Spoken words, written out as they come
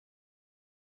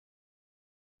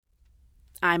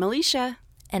I'm Alicia.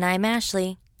 And I'm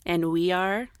Ashley. And we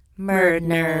are Murd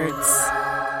Nerds.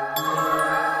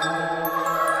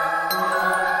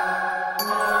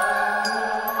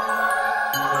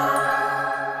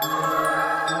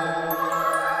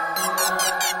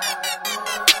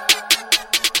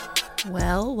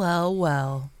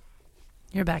 Well.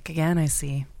 You're back again, I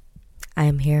see. I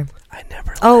am here. I never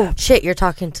left. Oh, shit, you're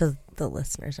talking to the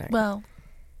listeners, aren't you? Well,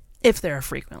 if they're a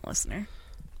frequent listener.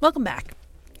 Welcome back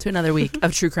to another week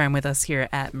of True Crime with us here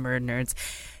at Murd Nerds.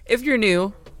 If you're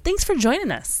new, thanks for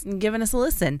joining us and giving us a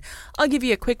listen. I'll give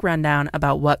you a quick rundown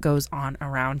about what goes on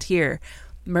around here.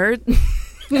 Ashley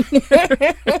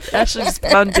just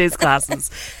put on Jay's glasses.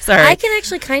 Sorry. I can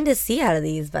actually kind of see out of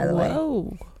these, by the way.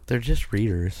 Whoa. They're just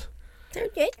readers. They're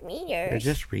just readers. They're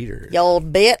just readers. You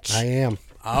old bitch. I am.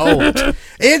 Oh,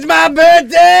 it's my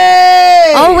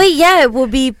birthday! Oh, wait, yeah, it will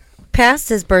be past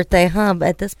his birthday, huh,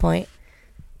 at this point.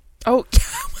 Oh,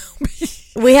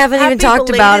 We haven't even talked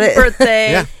about it.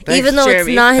 Birthday. Yeah, thanks, even though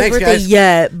Jeremy. it's not his Thanks, birthday guys.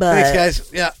 yet, but... Thanks,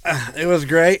 guys. Yeah, it was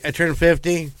great. I turned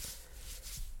 50.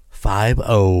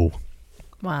 5-0.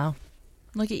 Wow.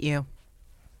 Look at you.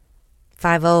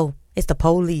 5-0. It's the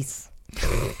police.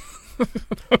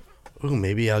 Ooh,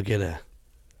 maybe I'll get a...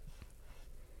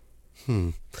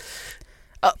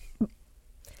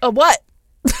 A what?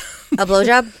 A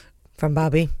blowjob? From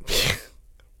Bobby.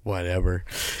 Whatever.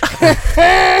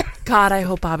 God, I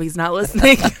hope Bobby's not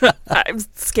listening. I'm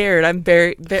scared. I'm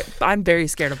very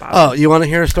scared of Bobby. Oh, you want to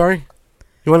hear a story?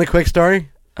 You want a quick story?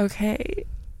 Okay.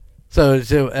 So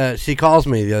she calls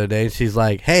me the other day, and she's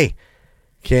like, hey,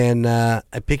 can I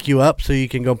pick you up so you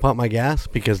can go pump my gas?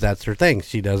 Because that's her thing.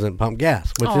 She doesn't pump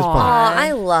gas, which is Oh, fun.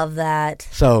 I love that.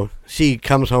 So she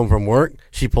comes home from work.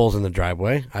 She pulls in the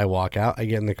driveway. I walk out. I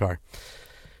get in the car.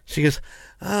 She goes,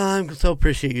 I so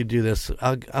appreciate you do this.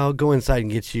 I'll go inside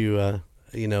and get you, a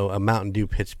Mountain Dew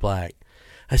Pitch Black.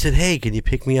 I said, hey, can you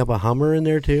pick me up a Hummer in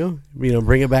there too?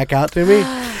 Bring it back out to me.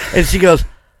 And she goes,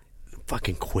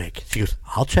 fucking quick. She goes,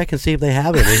 I'll check and see if they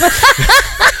have any.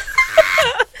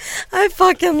 I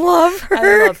fucking love her.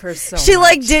 I love her so She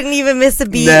much. didn't even miss a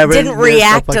beat. Never Didn't missed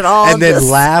react a at all. And then just-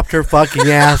 laughed her fucking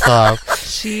ass off.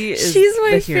 She's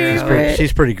my the hero. favorite.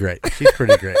 She's pretty great. She's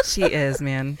pretty great. She is,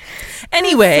 man.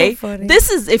 Anyway, so funny. this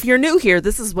is, if you're new here,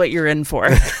 this is what you're in for.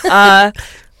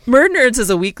 Murd Nerds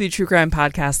is a weekly true crime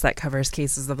podcast that covers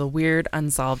cases of the weird,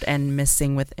 unsolved, and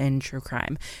missing within true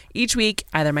crime. Each week,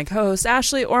 either my co-host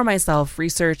Ashley or myself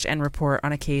research and report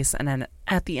on a case, and then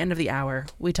at the end of the hour,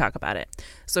 we talk about it.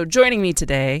 So joining me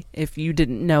today, if you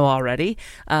didn't know already,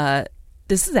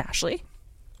 this is Ashley.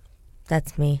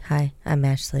 That's me. Hi, I'm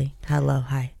Ashley. Hello,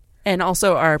 hi. And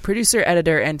also our producer,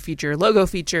 editor, and future logo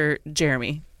feature,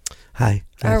 Jeremy. Hi.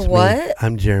 Our that's me. what?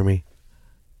 I'm Jeremy.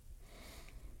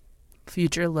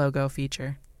 Future logo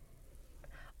feature.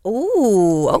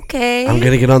 Ooh, okay. I'm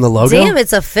going to get on the logo. Damn,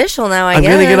 it's official now, I I'm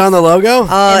guess. going to get on the logo.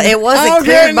 It wasn't I'm cleared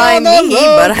getting by on me, the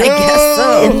but I logo. guess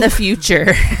so. In the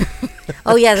future.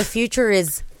 Oh, yeah, the future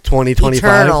is 2025.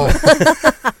 eternal.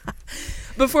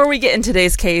 Before we get in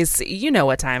today's case, you know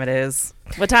what time it is.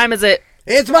 What time is it?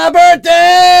 It's my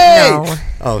birthday. No.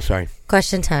 Oh, sorry.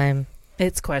 Question time.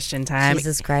 It's question time.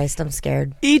 Jesus Christ, I'm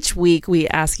scared. Each week we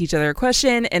ask each other a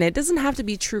question, and it doesn't have to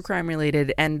be true crime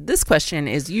related. And this question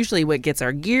is usually what gets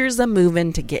our gears a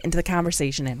moving to get into the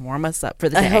conversation and warm us up for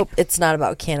the day. I hope it's not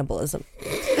about cannibalism.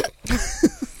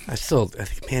 I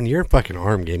think, man, your fucking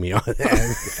arm gave me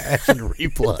acid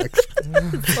reflux.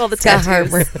 all the It's got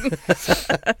tattoos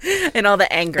heartburn. and all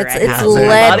the anger I It's have in my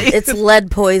lead. body. It's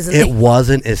lead poisoning. It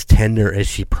wasn't as tender as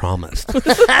she promised.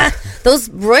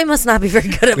 Roy must not be very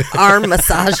good at arm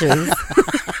massages.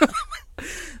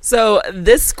 So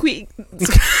this week,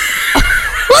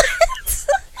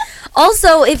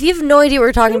 Also, if you have no idea what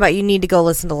we're talking about, you need to go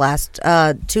listen to last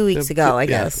 2 weeks ago, I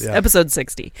guess. Yeah. episode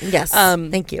 60. Yes.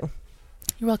 Thank you.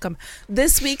 You're welcome.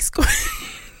 This week's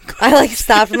I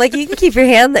stopped. I'm like, you can keep your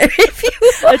hand there if you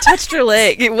I touched her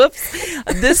leg. Whoops.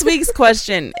 This week's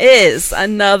question is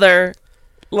another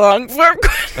long form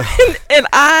question, and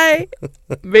I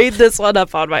made this one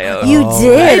up on my own. You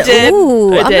did. I did.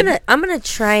 Ooh, I did. I'm gonna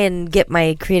try and get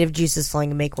my creative juices flowing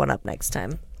and make one up next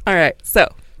time. All right. So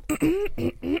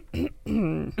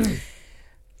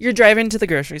you're driving to the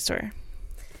grocery store.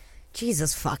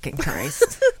 Jesus fucking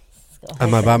Christ.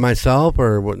 Am I by myself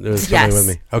or is somebody Yes. with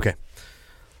me? Okay.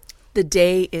 The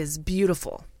day is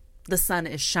beautiful. The sun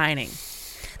is shining,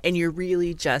 and you're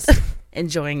really just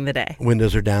enjoying the day.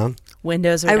 Windows are down.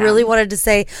 Windows are I down. really wanted to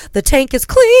say the tank is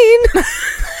clean.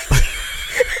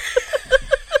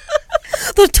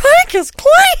 The tank is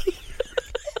clean.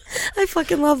 I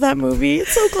fucking love that movie.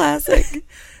 It's so classic.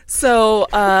 So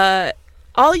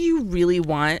all you really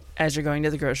want as you're going to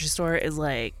the grocery store is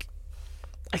like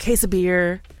a case of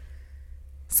beer,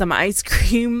 some ice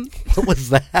cream. What was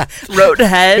that? Road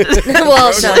ahead.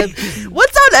 Well, no,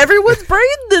 What's on everyone's brain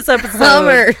this episode?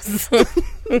 Hummers.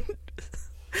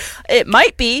 It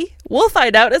might be. We'll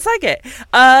find out in a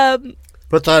second.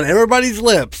 What's on everybody's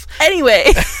lips? Anyway,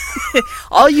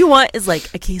 all you want is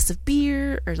like a case of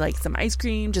beer or like some ice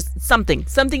cream, just something.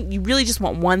 Something, you really just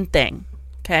want one thing,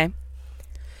 okay?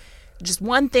 Just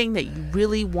one thing that you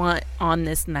really want on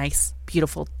this nice,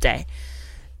 beautiful day.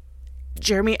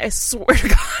 Jeremy, I swear to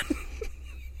God.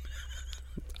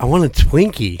 I want a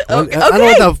Twinkie. Okay, I don't know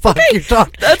what the fuck you're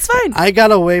talking. That's fine. I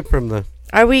got away from the...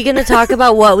 Are we going to talk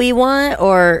about what we want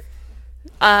or...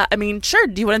 I mean, sure.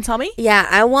 Do you want to tell me? Yeah,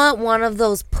 I want one of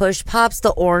those push pops,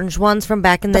 the orange ones from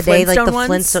back in the, The day, like the Flintstone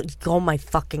ones? Flintstone. Oh my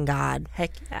fucking God.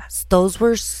 Heck yes. Those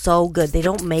were so good. They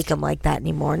don't make them like that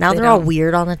anymore. Now They they're all don't.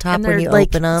 weird on the top And when they're you like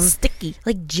open them. sticky.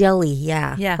 Like jelly,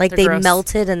 yeah. Yeah, like they're they gross.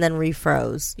 melted and then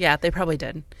refroze. Yeah, they probably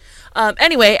did.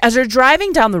 Anyway, as you're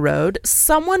driving down the road,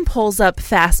 someone pulls up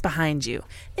fast behind you,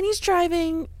 and he's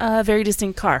driving a very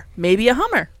distinct car, maybe a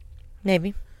Hummer,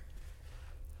 Maybe.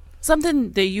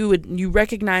 something that you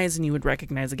recognize and you would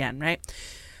recognize again, right?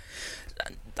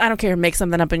 I don't care. Make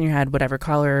something up in your head, whatever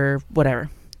color, whatever.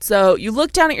 So you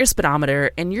look down at your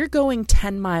speedometer, and you're going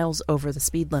 10 miles over the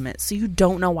speed limit. So you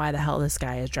don't know why the hell this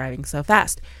guy is driving so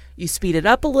fast. You speed it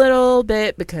up a little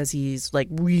bit because he's like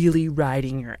really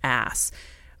riding your ass.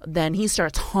 Then he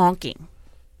starts honking.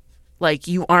 Like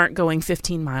you aren't going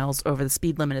 15 miles over the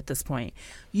speed limit at this point.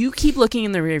 You keep looking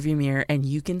in the rearview mirror and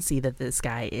you can see that this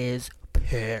guy is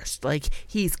pissed. Like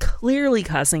he's clearly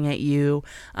cussing at you.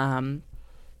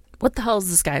 What the hell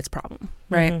is this guy's problem?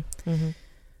 Right? Mm-hmm.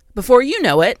 Before you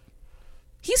know it,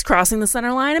 he's crossing the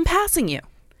center line and passing you.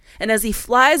 And as he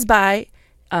flies by,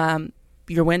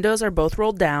 your windows are both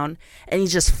rolled down, and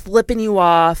he's just flipping you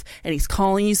off, and he's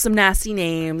calling you some nasty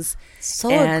names. So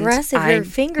And aggressive. I- Your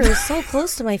finger is so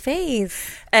close to my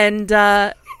face. And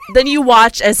then you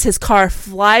watch as his car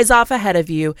flies off ahead of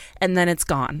you, and then it's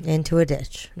gone. Into a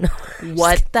ditch. No.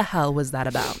 What the hell was that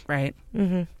about, right?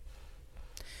 Mm-hmm.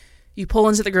 You pull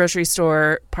into the grocery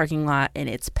store parking lot, and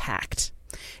it's packed.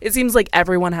 It seems like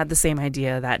everyone had the same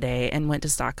idea that day and went to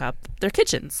stock up their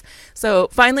kitchens. So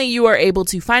finally you are able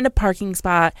to find a parking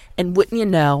spot, and wouldn't you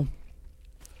know,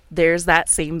 there's that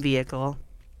same vehicle.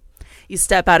 You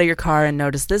step out of your car and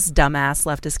notice this dumbass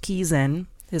left his keys in,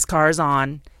 his car's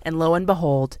on, and lo and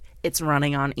behold, it's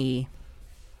running on E.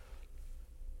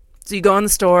 So you go in the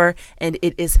store, and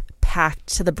it is packed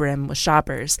to the brim with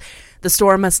shoppers. The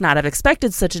store must not have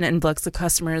expected such an influx of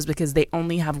customers because they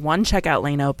only have one checkout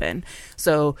lane open.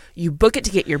 So you book it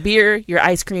to get your beer, your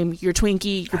ice cream, your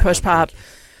Twinkie, your push pop,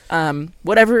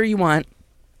 whatever you want.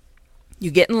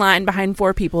 You get in line behind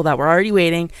 4 people that were already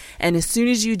waiting, and as soon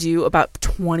as you do, about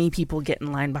 20 people get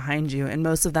in line behind you, and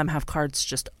most of them have carts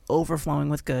just overflowing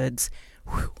with goods.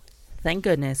 Whew. Thank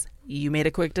goodness you made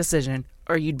a quick decision,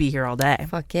 or you'd be here all day.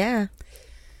 Fuck yeah.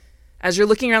 As you're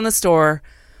looking around the store,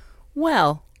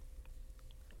 well,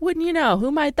 wouldn't you know,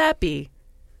 who might that be?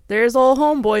 There's old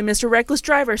homeboy, Mr. Reckless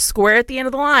Driver, square at the end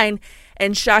of the line,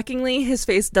 and shockingly, his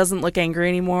face doesn't look angry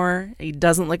anymore. He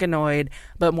doesn't look annoyed,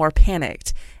 but more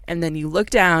panicked. And then you look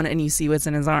down and you see what's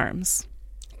in his arms.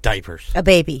 Diapers. A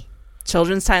baby.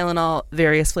 Children's Tylenol,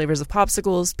 various flavors of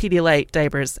popsicles, Pedialyte,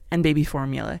 diapers, and baby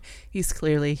formula. He's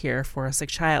clearly here for a sick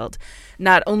child.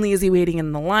 Not only is he waiting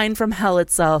in the line from hell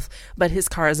itself, but his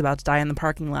car is about to die in the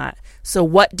parking lot. So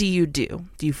what do? Do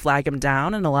you flag him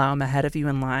down and allow him ahead of you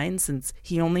in line, since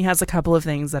he only has a couple of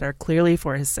things that are clearly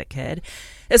for his sick kid?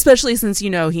 Especially since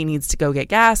you know he needs to go get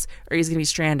gas or he's going to be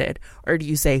stranded. Or do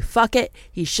you say, fuck it,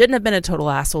 he shouldn't have been a total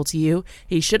asshole to you,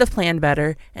 he should have planned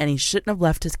better, and he shouldn't have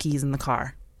left his keys in the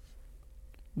car?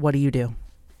 What do?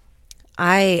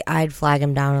 I'd flag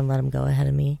him down and let him go ahead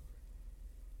of me.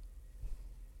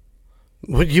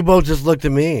 Well, you both just looked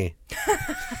at me.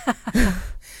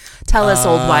 Tell us,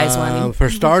 old wise one. For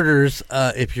starters,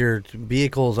 if your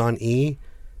vehicle's on E,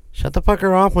 shut the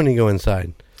fucker off when you go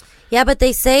inside. Yeah, but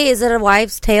they say, is it a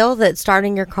wives' tale that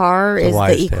starting your car It's a is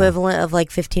wives' the tale. equivalent of like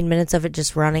 15 minutes of it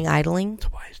just running, idling? It's a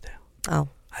wise tale. Oh,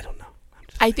 I don't know.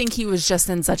 I think he was just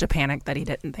in such a panic that he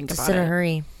didn't think just about in a it.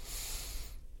 hurry.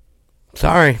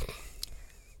 Sorry.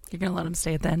 You're going to let him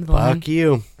stay at the end of the line? Fuck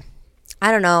you. I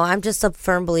don't know. I'm just a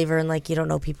firm believer in, like, you don't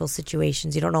know people's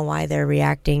situations. You don't know why they're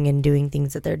reacting and doing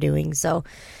things that they're doing. So,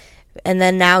 and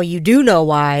then now you do know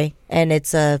why, and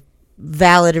it's a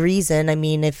valid reason. I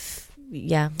mean,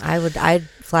 I'd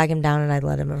flag him down and I'd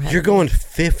let him ahead. You're going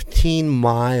 15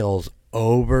 miles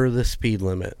over the speed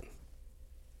limit.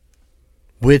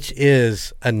 which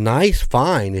is a nice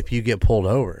fine if you get pulled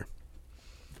over.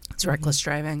 It's reckless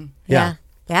driving. Yeah.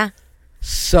 Yeah.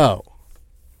 So,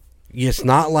 it's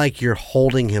not like you're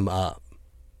holding him up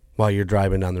while you're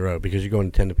driving down the road because you're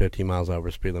going 10 to 15 miles over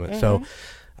speed limit. So,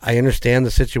 I understand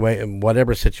the situation,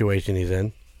 whatever situation he's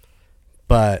in,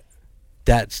 but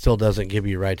that still doesn't give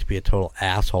you a right to be a total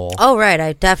asshole. Oh, right.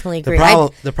 I definitely agree.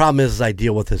 The problem is I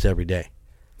deal with this every day.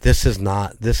 This is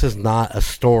not a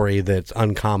story that's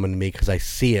uncommon to me because I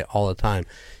see it all the time.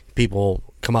 People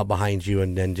come up behind you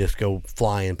and then just go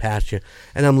flying past you,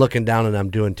 and I'm looking down and I'm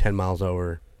doing 10 miles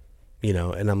over,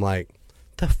 and I'm like,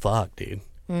 the fuck, dude.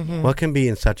 What can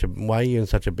be why are you in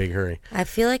such a big hurry? I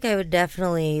feel like I would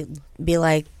definitely be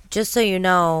like, just so you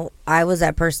know, I was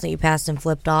that person that you passed and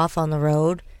flipped off on the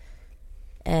road.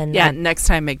 And Yeah, next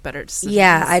time make better decisions.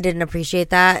 yeah, I didn't appreciate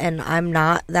that, and I'm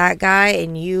not that guy,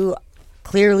 and you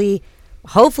clearly,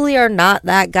 hopefully, are not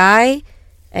that guy,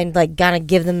 and like gotta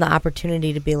give them the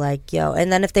opportunity to be like, yo. And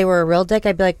then if they were a real dick,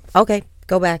 I'd be like, okay,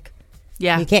 go back.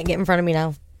 Yeah. You can't get in front of me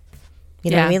now. You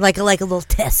know what I mean? Like a little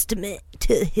testament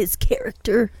to his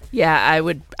character. Yeah,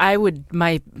 I would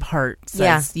my heart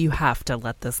says you have to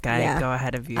let this guy go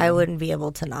ahead of you. I wouldn't be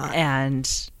able to not. And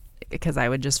because I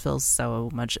would just feel so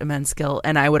much immense guilt,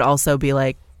 and I would also be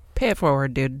like, pay it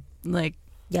forward, dude. Like,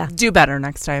 do better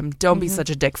next time. Don't be such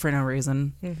a dick for no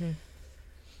reason.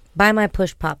 Buy my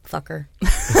push pop, fucker.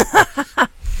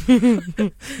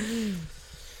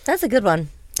 That's a good one.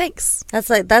 Thanks. That's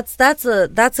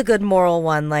a good moral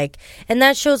one. Like, and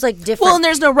that shows like different. Well, and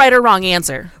there's no right or wrong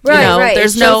answer. Right.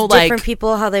 There's it no shows different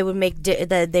people how they would make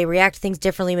that they react to things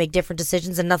differently, make different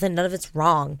decisions, and none of it's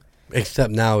wrong.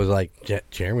 Except now it's like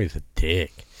Jeremy's a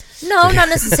dick. No, not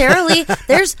necessarily.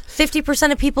 There's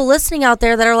 50% of people listening out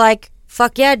there that are like,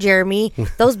 fuck yeah, Jeremy.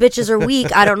 Those bitches are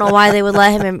weak. I don't know why they would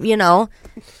let him in,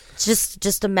 It's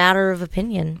just a matter of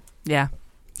opinion. Yeah.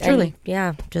 Truly.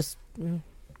 Just...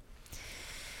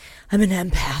 I'm an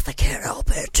empath. I can't help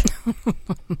it.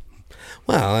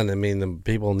 Well, and I mean,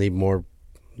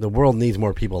 the world needs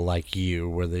more people like you,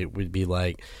 where they would be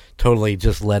like totally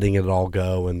just letting it all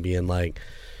go and being like,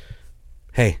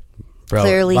 hey, bro,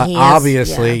 clearly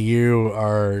obviously you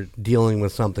are dealing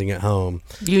with something at home.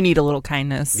 You need a little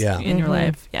kindness in your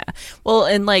life. Yeah. Well,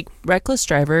 and like reckless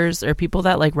drivers or people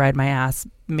that like ride my ass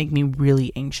make me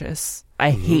really anxious.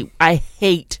 I hate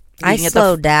I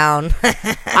slow down.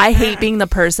 I hate being the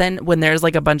person when there's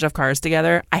like a bunch of cars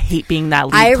together. I hate being that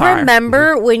lead car. I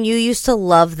remember when you used to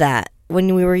love that.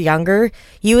 When we were younger,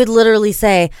 you would literally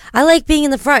say, I like being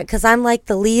in the front because I'm like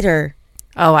the leader.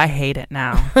 Oh, I hate it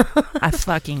now. I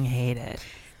fucking hate it.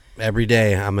 Every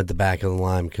day I'm at the back of the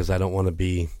line because I don't want to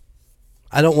be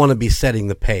setting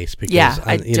the pace. Because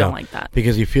I don't like that.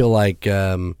 Because you feel like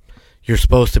you're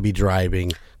supposed to be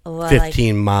driving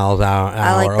 15 miles an hour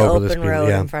I like the over the open speed. road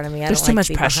in front of me. There's too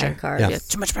much pressure. Cars. Yeah.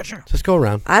 Too much pressure. Just go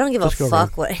around. I don't give a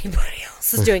fuck what anybody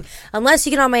else is doing. Unless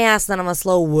you get on my ass, then I'm going to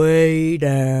slow way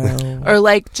down. Or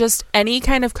like just any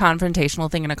kind of confrontational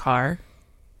thing in a car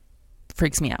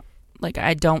freaks me out. Like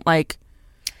I don't like.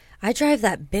 I drive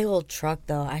that big old truck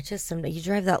though. You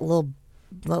drive that little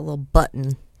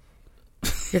button.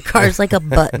 Your car's like a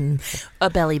button. A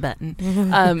belly button.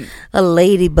 A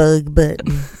ladybug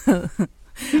button.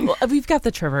 Well, we've got the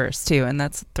Traverse too, and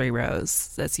that's 3 rows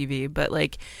SUV. But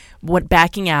like,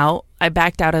 backing out, I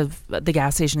backed out of the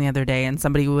gas station the other day, and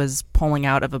somebody was pulling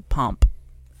out of a pump,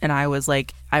 and I was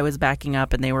backing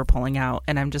up, and they were pulling out,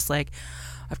 and I'm just like,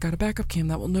 I've got a backup cam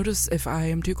that will notice if I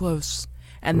am too close,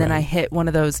 and then I hit one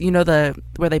of those,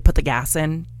 where they put the gas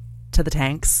in to the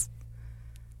tanks.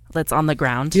 That's on the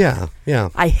ground. Yeah.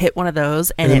 I hit one of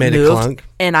those and it made moved. A clunk.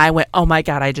 And I went, oh my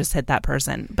God, I just hit that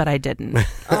person. But I didn't.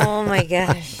 Oh my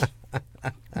gosh.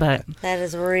 But that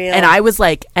is real. And I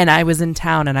was in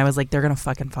town and I was like, they're going to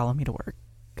fucking follow me to work.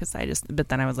 But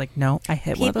then I was like, no, I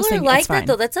hit one of those things. People are like that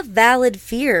though. That's a valid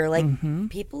fear. Like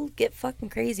people get fucking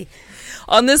crazy.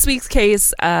 On this week's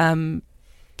case, some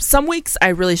weeks I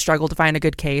really struggle to find a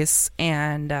good case.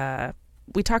 And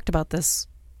we talked about this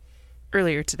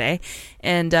earlier today,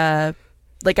 and I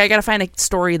gotta find a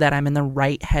story that I'm in the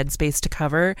right headspace to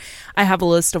cover. I have a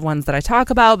list of ones that I talk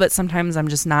about, but sometimes I'm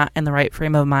just not in the right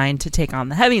frame of mind to take on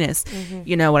the heaviness.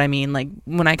 You know what I mean? Like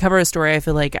when I cover a story, I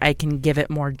feel like I can give it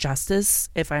more justice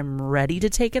if I'm ready to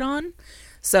take it on.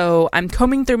 So I'm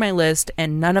combing through my list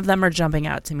and none of them are jumping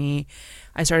out to me.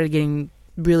 I started getting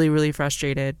really, really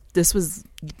frustrated. This was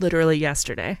literally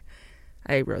yesterday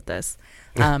I wrote this.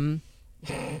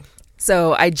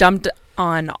 So I jumped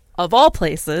on, of all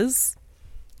places,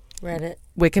 Reddit,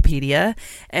 Wikipedia,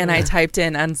 and I typed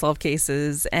in unsolved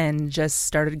cases and just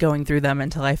started going through them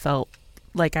until I felt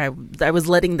like I was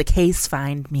letting the case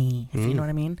find me, if you know what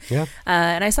I mean. Yeah.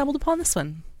 And I stumbled upon this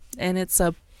one, and it's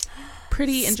a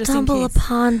pretty interesting case.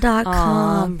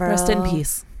 StumbleUpon.com, bro. Rest in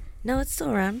peace. No, it's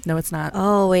still around. No, it's not.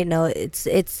 Oh, wait, no.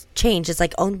 It's changed. It's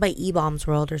like owned by E-Bombs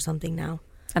World or something now.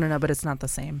 I don't know, but it's not the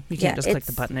same. You can't just click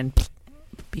the button and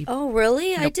beep. Oh,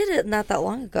 really? Nope. I did it not that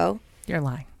long ago. You're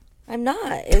lying. I'm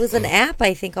not. It was an app,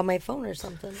 I think, on my phone or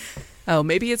something. Oh,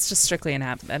 maybe it's just strictly an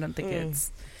app. I don't think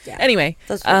it's... Yeah. Anyway,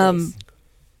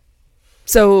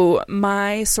 so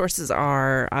my sources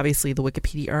are obviously the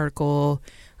Wikipedia article,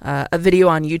 a video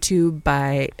on YouTube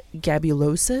by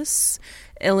Gabulosis,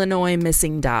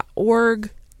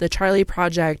 IllinoisMissing.org, the Charlie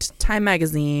Project, Time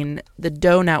Magazine, the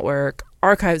Doe Network,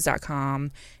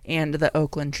 Archives.com, and the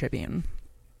Oakland Tribune.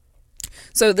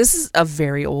 So this is a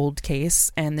very old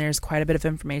case, and there's quite a bit of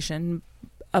information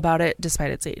about it despite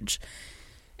its age.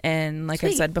 And like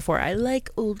I said before, I like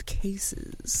old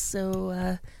cases,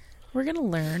 so we're going to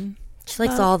learn. She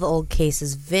likes all the old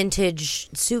cases, vintage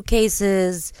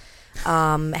suitcases,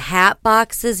 hat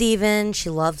boxes even. She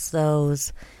loves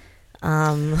those.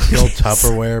 The old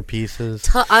Tupperware pieces.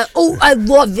 I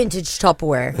love vintage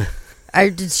Tupperware.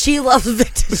 She loves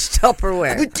vintage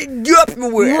Tupperware.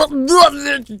 Love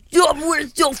vintage Tupperware.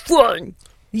 It's so fun,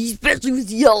 especially with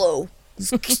yellow.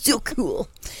 It's so cool.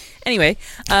 Anyway,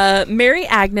 Mary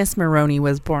Agnes Maroney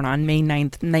was born on May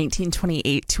 9th,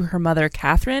 1928 to her mother,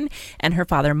 Catherine, and her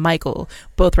father, Michael,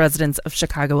 both residents of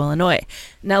Chicago, Illinois.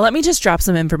 Now, let me just drop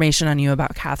some information on you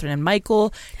about Catherine and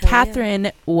Michael.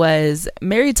 Catherine was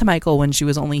married to Michael when she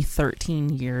was only 13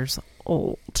 years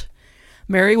old.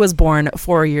 Mary was born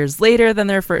 4 years later than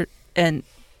their first...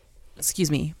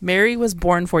 Mary was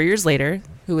born 4 years later,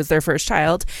 who was their first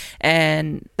child,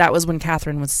 and that was when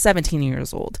Catherine was 17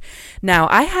 years old. Now,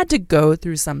 I had to go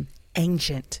through some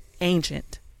ancient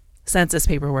census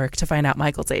paperwork to find out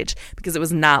Michael's age because it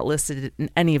was not listed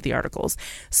in any of the articles.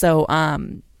 So,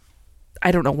 I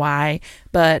don't know why,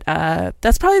 but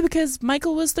that's probably because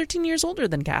Michael was 13 years older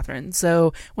than Catherine.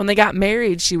 So when they got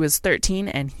married, she was 13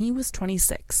 and he was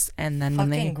 26. And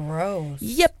then gross.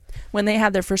 Yep. When they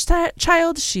had their first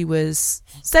child, she was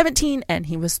 17 and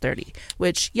he was 30,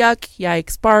 which yuck,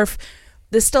 yikes, barf.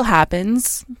 This still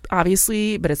happens,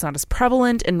 obviously, but it's not as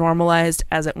prevalent and normalized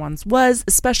as it once was,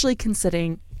 especially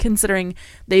considering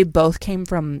they both came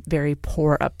from very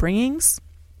poor upbringings.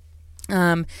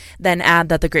 Then add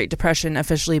that the Great Depression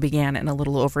officially began in a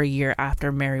little over a year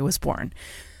after Mary was born.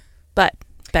 But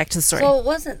back to the story. So it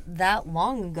wasn't that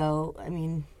long ago. I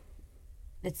mean,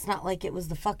 it's not like it was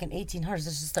the fucking 1800s.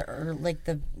 It's just the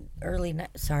early.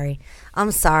 Sorry.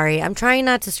 I'm sorry. I'm trying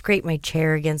not to scrape my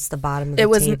chair against the bottom of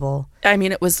the table. I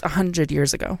mean, it was 100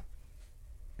 years ago.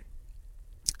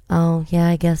 Oh, yeah,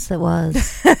 I guess it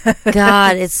was.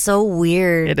 God, it's so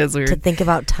weird. It is weird to think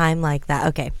about time like that.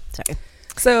 Okay, sorry.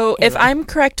 So if I'm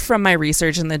correct from my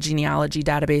research in the genealogy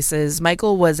databases,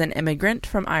 Michael was an immigrant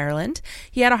from Ireland.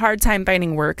 He had a hard time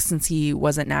finding work since he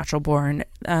wasn't natural born,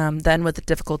 then with the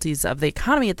difficulties of the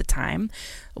economy at the time.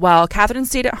 While Catherine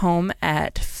stayed at home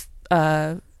at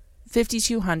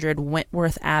 5200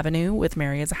 Wentworth Avenue with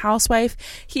Mary as a housewife,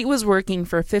 he was working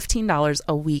for $15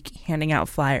 a week handing out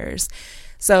flyers.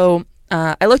 So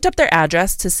I looked up their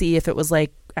address to see if it was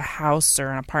like a house or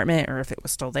an apartment or if it was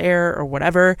still there or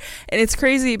whatever. And it's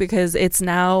crazy because it's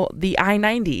now the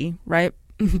I-90 right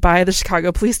by the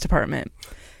Chicago Police Department.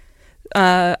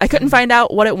 I couldn't find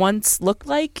out what it once looked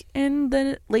like in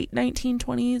the late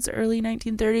 1920s, early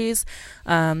 1930s,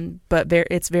 but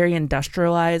it's very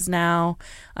industrialized now.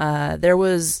 That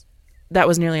was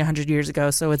nearly 100 years ago,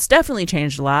 so it's definitely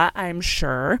changed a lot, I'm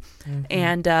sure. Mm-hmm.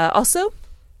 And also,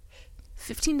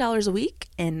 $15 a week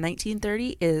in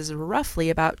 1930 is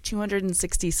roughly about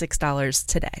 $266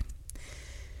 today.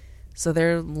 So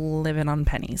they're living on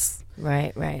pennies.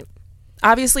 Right.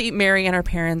 Obviously, Mary and her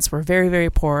parents were very, very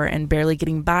poor and barely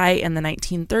getting by in the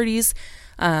 1930s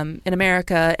in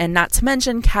America. And not to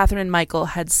mention, Catherine and Michael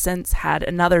had since had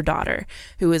another daughter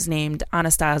who was named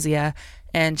Anastasia,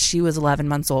 and she was 11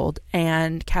 months old.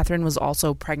 And Catherine was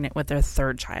also pregnant with their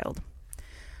third child.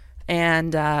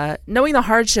 And knowing the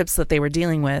hardships that they were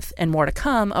dealing with and more to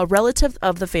come, a relative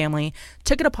of the family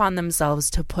took it upon themselves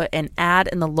to put an ad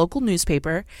in the local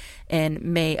newspaper in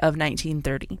May of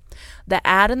 1930. The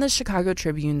ad in the Chicago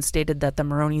Tribune stated that the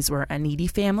Maroneys were a needy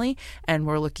family and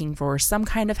were looking for some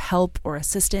kind of help or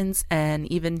assistance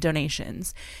and even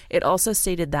donations. It also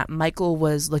stated that Michael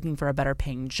was looking for a better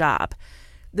paying job.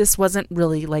 This wasn't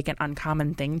really like an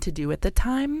uncommon thing to do at the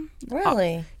time.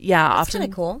 Really? Yeah. That's kind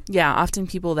of cool. Yeah. Often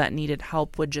people that needed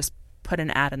help would just put an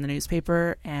ad in the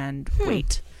newspaper and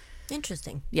wait.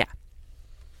 Interesting. Yeah.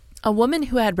 A woman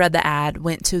who had read the ad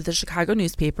went to the Chicago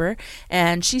newspaper,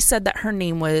 and she said that her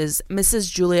name was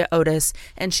Mrs. Julia Otis,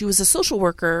 and she was a social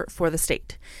worker for the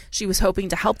state. She was hoping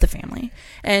to help the family.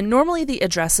 And normally the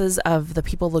addresses of the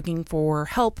people looking for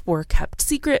help were kept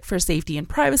secret for safety and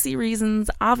privacy reasons,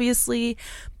 obviously.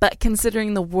 But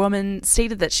considering the woman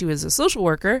stated that she was a social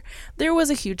worker, there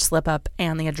was a huge slip-up,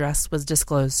 and the address was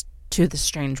disclosed to the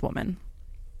strange woman.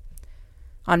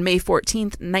 On May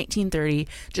 14th, 1930,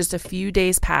 just a few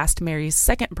days past Mary's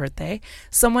second birthday,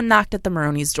 someone knocked at the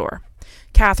Maroney's door.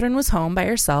 Catherine was home by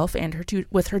herself and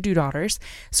with her two daughters,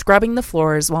 scrubbing the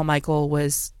floors while Michael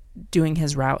was doing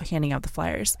his route, handing out the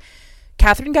flyers.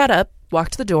 Catherine got up,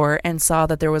 walked to the door, and saw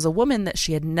that there was a woman that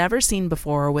she had never seen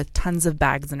before with tons of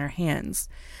bags in her hands.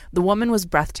 The woman was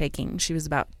breathtaking. She was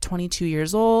about 22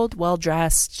 years old,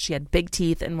 well-dressed. She had big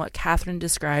teeth and what Catherine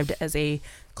described as a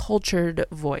cultured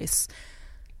voice.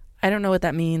 I don't know what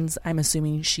that means. I'm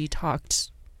assuming she talked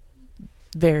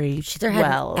very She either had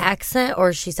well. an accent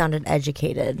or she sounded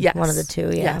educated. Yes. One of the two,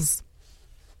 yeah. Yes.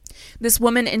 This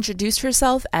woman introduced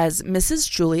herself as Mrs.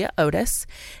 Julia Otis,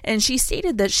 and she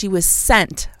stated that she was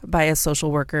sent by a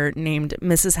social worker named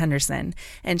Mrs. Henderson,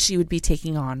 and she would be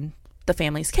taking on the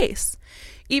family's case.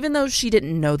 Even though she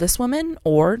didn't know this woman,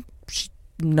 or she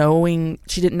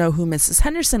didn't know who Mrs.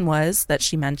 Henderson was that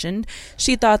she mentioned,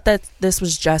 she thought that this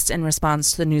was just in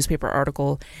response to the newspaper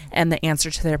article and the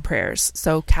answer to their prayers.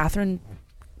 So Catherine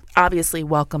obviously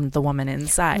welcomed the woman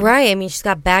inside. Right. I mean, she's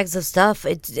got bags of stuff.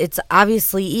 It's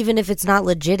obviously, even if it's not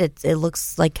legit, it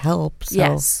looks like help. So.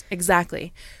 Yes,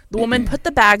 exactly. The woman put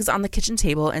the bags on the kitchen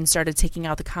table and started taking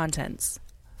out the contents.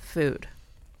 Food.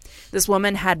 This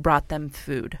woman had brought them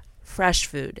food. Fresh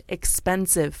food.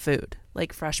 Expensive food.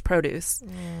 Like fresh produce.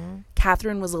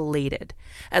 Catherine was elated.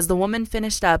 As the woman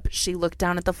finished up, she looked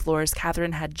down at the floors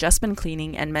Catherine had just been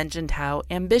cleaning and mentioned how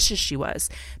ambitious she was.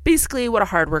 Basically, what a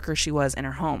hard worker she was in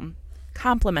her home.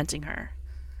 Complimenting her.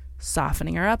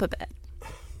 Softening her up a bit.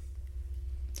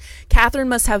 Catherine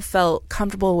must have felt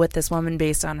comfortable with this woman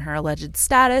based on her alleged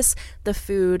status, the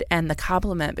food, and the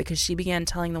compliment, because she began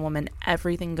telling the woman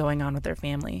everything going on with their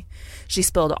family. She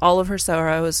spilled all of her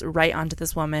sorrows right onto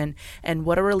this woman, and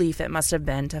what a relief it must have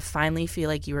been to finally feel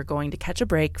like you were going to catch a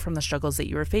break from the struggles that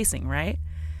you were facing, right?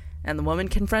 And the woman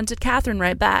confronted Catherine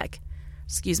right back.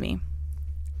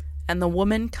 And the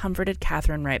woman comforted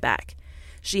Catherine right back.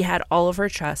 She had all of her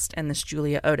trust in this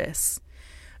Julia Otis.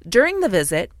 During the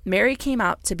visit, Mary came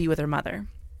out to be with her mother.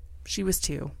 She was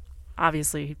 2.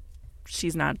 Obviously,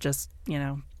 she's not just,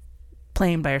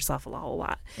 playing by herself a whole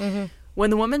lot. Mm-hmm. When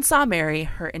the woman saw Mary,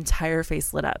 her entire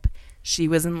face lit up. She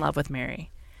was in love with Mary.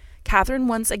 Catherine,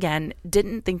 once again,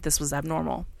 didn't think this was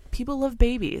abnormal. People love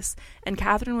babies, and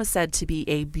Catherine was said to be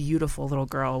a beautiful little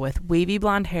girl with wavy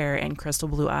blonde hair and crystal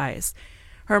blue eyes.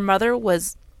 Her mother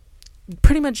was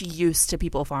pretty much used to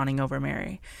people fawning over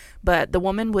Mary, but the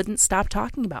woman wouldn't stop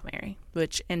talking about Mary,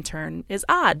 which in turn is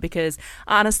odd because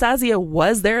Anastasia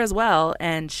was there as well,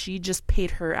 and she just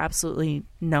paid her absolutely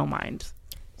no mind.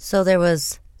 So there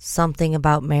was something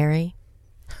about Mary?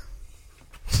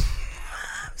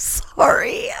 I'm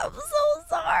sorry. I'm so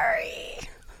sorry.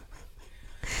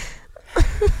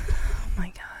 Oh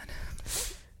my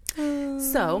God.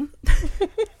 So...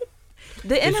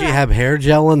 Did she have hair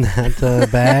gel in that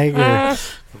bag?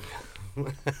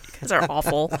 You guys are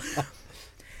awful.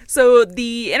 So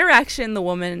the interaction the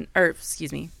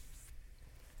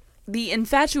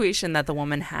infatuation that the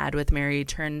woman had with Mary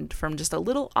turned from just a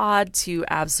little odd to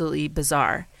absolutely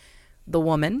bizarre. The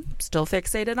woman, still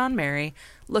fixated on Mary,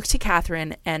 looked to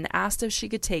Catherine and asked if she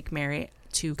could take Mary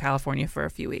to California for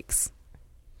a few weeks.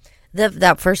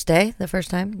 That first day? The first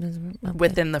time? Okay.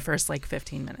 Within the first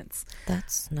 15 minutes.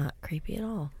 That's not creepy at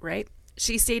all. Right?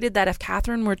 She stated that if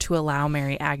Catherine were to allow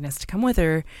Mary Agnes to come with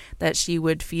her, that she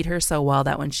would feed her so well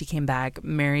that when she came back,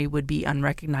 Mary would be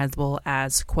unrecognizable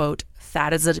as, quote,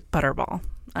 fat as a butterball,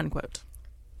 unquote.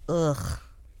 Ugh.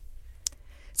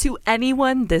 To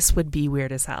anyone, this would be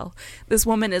weird as hell. This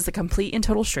woman is a complete and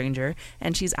total stranger,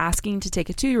 and she's asking to take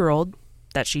a 2-year-old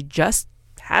that she just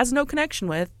has no connection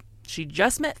with, she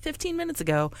just met 15 minutes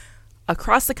ago,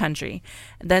 across the country,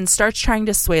 then starts trying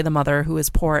to sway the mother, who is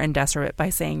poor and desperate, by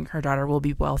saying her daughter will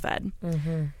be well fed.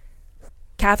 Mm-hmm.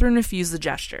 Catherine refused the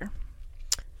gesture.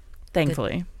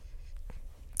 Thankfully.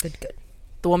 Good.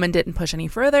 The woman didn't push any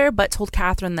further, but told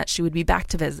Catherine that she would be back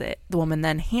to visit. The woman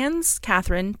then hands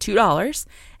Catherine $2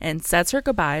 and says her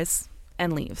goodbyes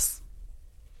and leaves.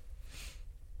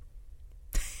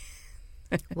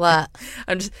 What?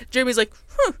 Jeremy's like,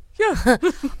 yeah.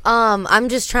 I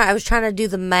was trying to do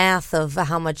the math of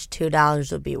how much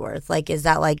 $2 would be worth. Like, is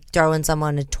that like throwing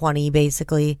someone a 20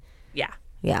 basically? Yeah.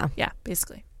 Yeah. Yeah,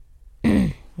 basically.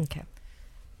 Okay.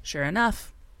 Sure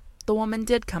enough, the woman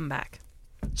did come back.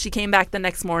 She came back the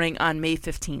next morning on May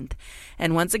 15th,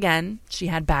 and once again, she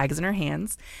had bags in her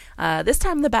hands. This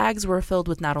time the bags were filled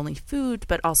with not only food,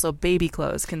 but also baby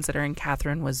clothes, considering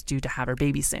Catherine was due to have her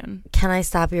baby soon. Can I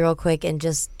stop you real quick and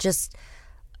just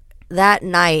that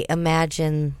night,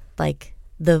 imagine like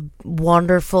the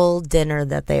wonderful dinner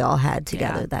that they all had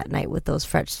together that night with those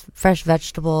fresh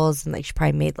vegetables, and like she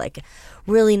probably made like a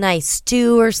really nice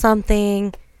stew or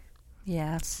something.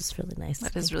 Yeah, It's just really nice.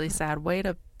 that is really sad. Way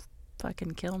to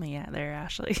fucking kill me out there,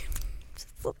 Ashley.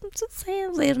 Just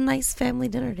saying, they had a nice family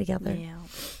dinner together. Yeah.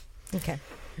 Okay.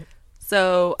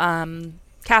 So,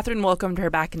 Catherine welcomed her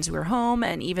back into her home,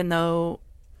 and even though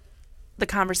the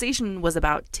conversation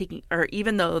about taking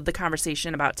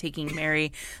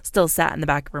Mary still sat in the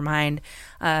back of her mind,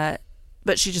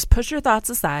 but she just pushed her thoughts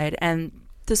aside, and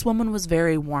this woman was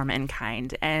very warm and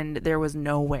kind, and there was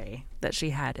no way that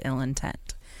she had ill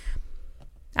intent.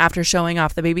 After showing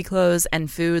off the baby clothes and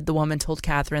food, the woman told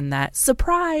Catherine that,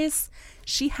 surprise,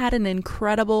 she had an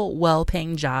incredible,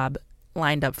 well-paying job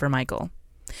lined up for Michael.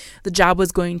 The job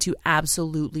was going to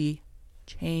absolutely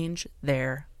change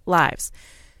their lives.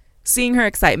 Seeing her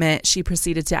excitement, she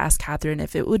proceeded to ask Catherine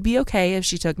if it would be okay if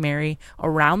she took Mary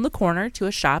around the corner to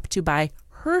a shop to buy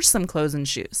her some clothes and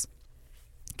shoes.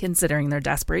 Considering their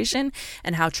desperation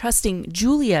and how trusting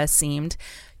Julia seemed,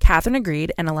 Catherine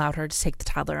agreed and allowed her to take the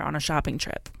toddler on a shopping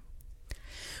trip.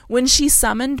 When she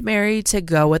summoned Mary to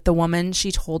go with the woman,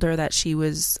 she told her that she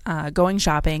was going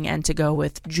shopping and to go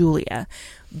with Julia,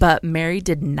 but Mary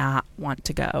did not want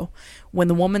to go. When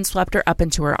the woman swept her up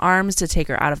into her arms to take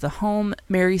her out of the home,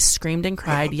 Mary screamed and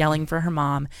cried, yelling for her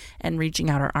mom and reaching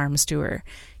out her arms to her.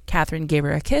 Catherine gave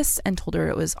her a kiss and told her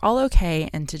it was all okay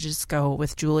and to just go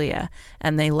with Julia,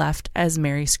 and they left as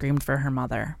Mary screamed for her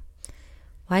mother.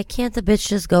 Why can't the bitch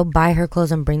just go buy her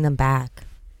clothes and bring them back?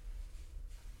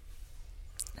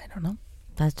 I don't know.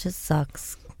 That just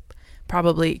sucks.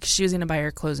 Probably 'cause she was going to buy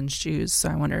her clothes and shoes, so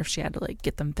I wonder if she had to like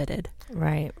get them fitted.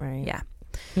 Right. Yeah.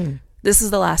 This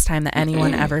is the last time that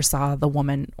anyone ever saw the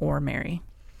woman or Mary.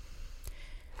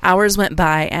 Hours went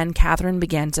by and Catherine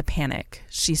began to panic.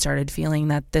 She started feeling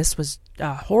that this was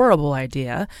a horrible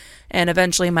idea, and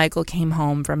eventually Michael came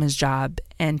home from his job,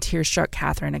 and tear-struck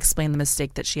Catherine explained the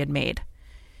mistake that she had made.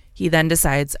 He then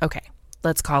decides, okay,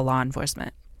 let's call law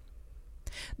enforcement.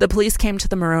 The police came to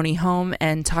the Maroney home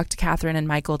and talked to Catherine and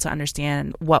Michael to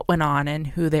understand what went on and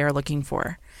who they are looking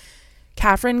for.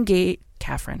 Catherine gave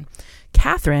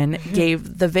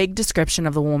the vague description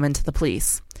of the woman to the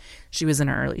police. She was in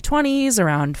her early 20s,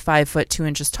 around 5 foot 2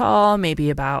 inches tall, maybe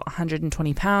about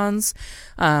 120 pounds.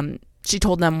 She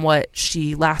told them what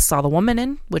she last saw the woman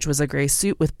in, which was a gray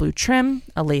suit with blue trim,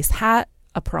 a lace hat,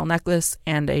 a pearl necklace,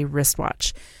 and a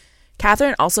wristwatch.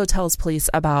 Catherine also tells police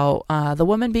about the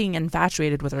woman being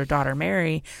infatuated with her daughter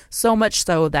Mary, so much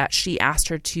so that she asked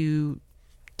her to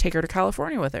take her to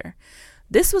California with her.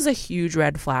 This was a huge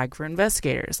red flag for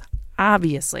investigators,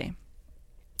 obviously.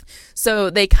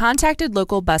 So they contacted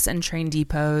local bus and train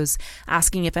depots,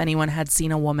 asking if anyone had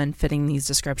seen a woman fitting these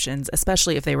descriptions,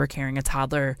 especially if they were carrying a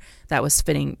toddler that was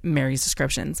fitting Mary's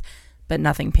descriptions, but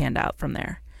nothing panned out from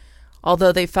there.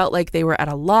 Although they felt like they were at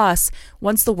a loss,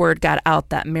 once the word got out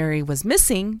that Mary was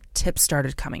missing, tips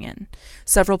started coming in.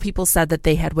 Several people said that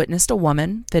they had witnessed a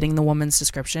woman fitting the woman's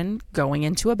description going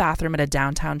into a bathroom at a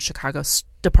downtown Chicago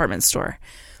department store.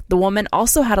 The woman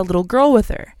also had a little girl with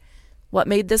her. What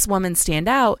made this woman stand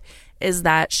out is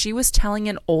that she was telling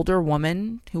an older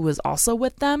woman who was also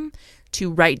with them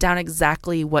to write down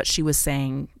exactly what she was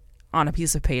saying on a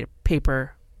piece of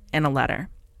paper in a letter.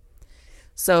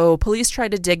 So police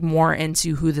tried to dig more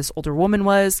into who this older woman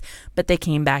was, but they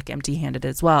came back empty-handed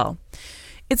as well.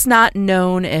 It's not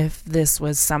known if this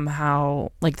was somehow,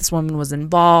 like this woman was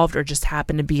involved or just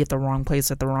happened to be at the wrong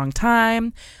place at the wrong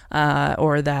time,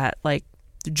 or that like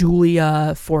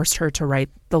Julia forced her to write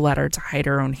the letter to hide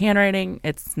her own handwriting.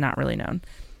 It's not really known,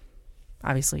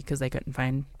 obviously, because they couldn't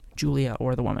find Julia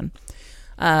or the woman.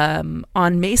 On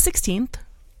May 16th,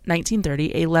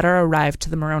 1930, a letter arrived to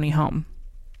the Maroney home.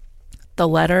 The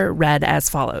letter read as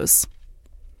follows.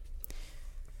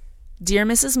 Dear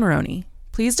Mrs. Maroney,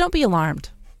 please don't be alarmed.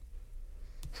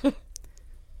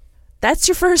 That's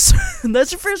your first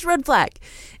red flag.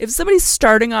 If somebody's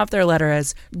starting off their letter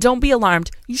as don't be alarmed,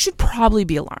 you should probably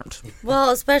be alarmed. Well,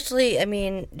 especially, I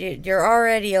mean, you're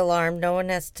already alarmed. No one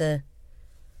has to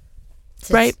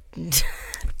right?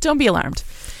 Don't be alarmed.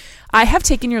 I have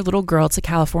taken your little girl to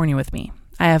California with me.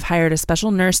 I have hired a special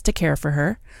nurse to care for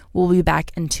her. We'll be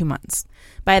back in 2 months.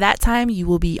 By that time, you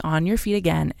will be on your feet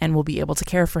again and will be able to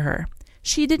care for her.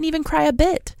 She didn't even cry a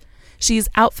bit. She's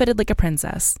outfitted like a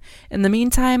princess. In the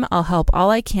meantime, I'll help all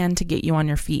I can to get you on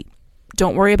your feet.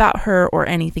 Don't worry about her or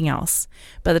anything else.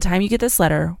 By the time you get this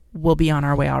letter, we'll be on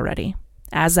our way already.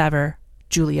 As ever,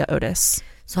 Julia Otis.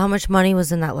 So how much money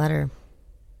was in that letter?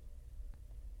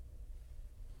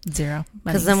 0.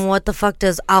 Because then what the fuck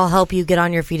does "I'll help you get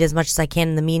on your feet as much as I can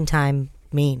in the meantime"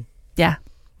 mean? Yeah.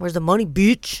 Where's the money,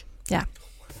 bitch? Yeah.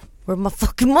 Where's my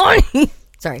fucking money?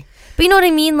 Sorry. But you know what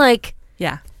I mean? Like,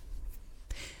 Yeah.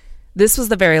 This was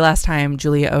the very last time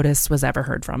Julia Otis was ever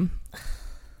heard from.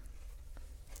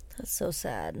 that's so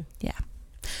sad. Yeah.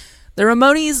 The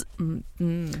Ramones,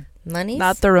 Money?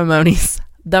 not the Ramones,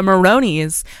 the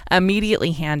Maronis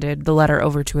immediately handed the letter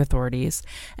over to authorities.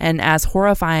 And as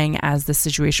horrifying as the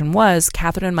situation was,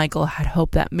 Catherine and Michael had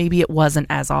hoped that maybe it wasn't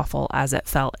as awful as it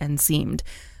felt and seemed.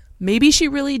 Maybe she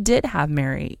really did have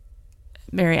Mary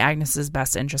Agnes's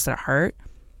best interest at heart.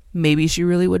 Maybe she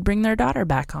really would bring their daughter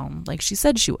back home, like she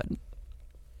said she would.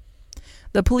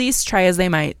 The police, try as they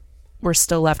might, were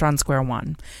still left on square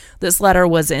one. This letter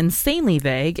was insanely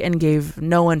vague and gave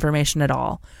no information at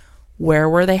all. Where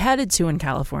were they headed to in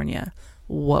California?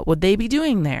 What would they be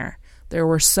doing there? There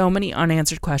were so many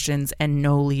unanswered questions and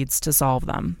no leads to solve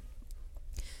them.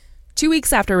 2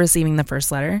 weeks after receiving the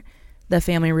first letter, the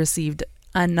family received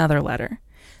another letter.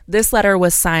 This letter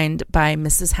was signed by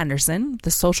Mrs. Henderson,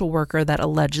 the social worker that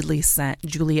allegedly sent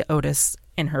Julia Otis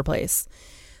in her place.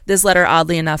 This letter,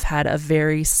 oddly enough, had a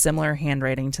very similar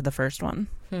handwriting to the first one.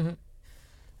 Mm-hmm.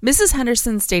 Mrs.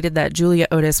 Henderson stated that Julia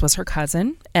Otis was her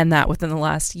cousin and that within the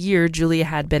last year, Julia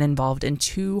had been involved in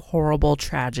 2 horrible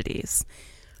tragedies.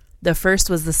 The first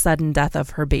was the sudden death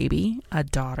of her baby, a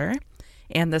daughter,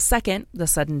 and the second, the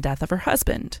sudden death of her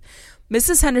husband.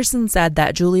 Mrs. Henderson said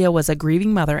that Julia was a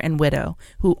grieving mother and widow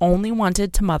who only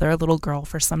wanted to mother a little girl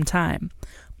for some time,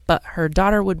 but her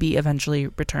daughter would be eventually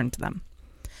returned to them.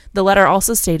 The letter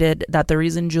also stated that the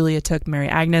reason Julia took Mary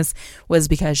Agnes was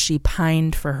because she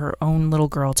pined for her own little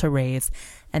girl to raise,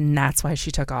 and that's why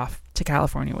she took off to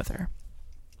California with her.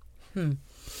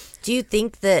 Do you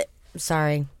think that...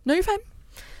 Sorry. No, you're fine.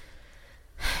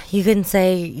 You can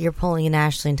say you're pulling an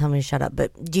Ashley and tell me to shut up,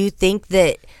 but do you think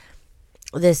that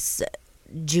this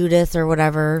Judith or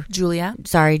whatever... Julia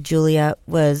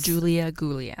was... Julia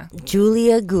Gulia.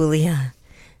 Julia Gulia.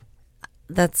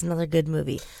 That's another good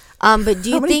movie. But do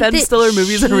you How many think Ben that Stiller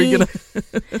movies are we gonna...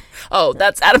 Oh,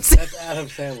 that's Adam Sandler. That's Adam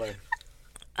Sandler.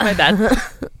 My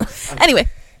bad. Anyway.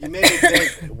 You made me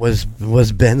think,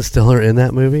 was Ben Stiller in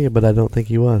that movie? But I don't think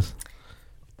he was.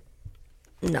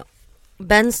 No.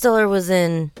 Ben Stiller was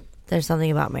in There's Something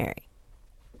About Mary.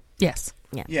 Yes.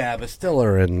 Yeah, but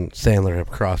Stiller and Sandler have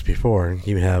crossed before.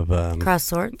 You have... Cross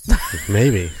swords?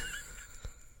 maybe.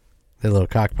 A little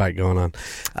cockfight going on.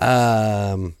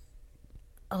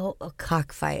 Oh, a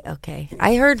cockfight. Okay.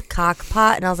 I heard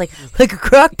cockpot, and I was like a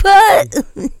crock pot?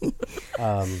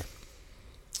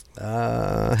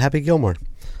 Happy Gilmore.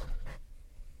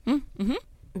 Mm-hmm.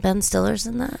 Ben Stiller's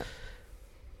in that?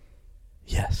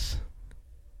 Yes.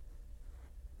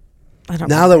 I don't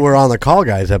Now that we're on the Call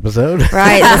Guys episode.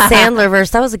 Right, the Sandler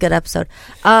verse. That was a good episode.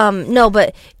 No,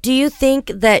 but do you think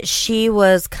that she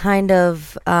was kind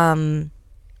of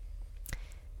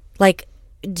like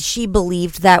she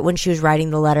believed that when she was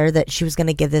writing the letter that she was going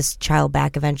to give this child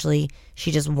back eventually?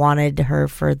 She just wanted her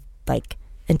for like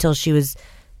until she was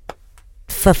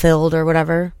fulfilled or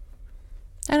whatever.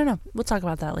 I don't know. We'll talk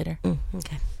about that later.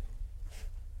 Okay.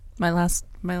 My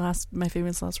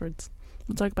famous last words.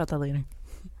 We'll talk about that later.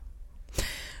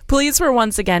 Police were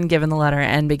once again given the letter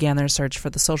and began their search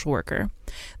for the social worker.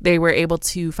 They were able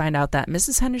to find out that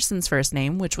Mrs. Henderson's first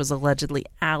name, which was allegedly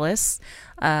Alice,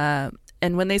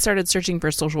 and when they started searching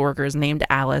for social workers named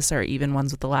Alice or even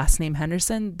ones with the last name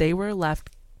Henderson, they were left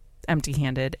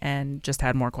empty-handed and just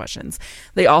had more questions.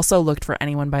 They also looked for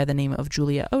anyone by the name of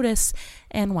Julia Otis,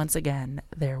 and once again,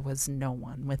 there was no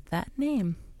one with that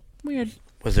name. Weird.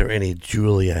 Was there any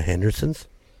Julia Hendersons?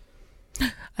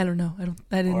 I don't know.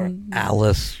 I didn't. Or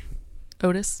Alice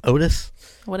Otis? Otis?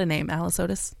 What a name. Alice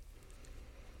Otis.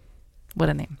 What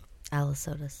a name. Alice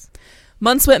Otis.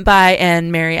 Months went by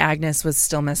and Mary Agnes was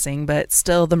still missing, but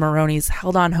still the Maronis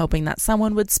held on hoping that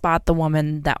someone would spot the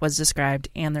woman that was described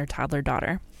and their toddler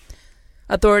daughter.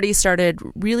 Authorities started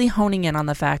really honing in on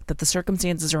the fact that the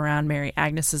circumstances around Mary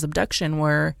Agnes's abduction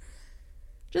were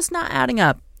just not adding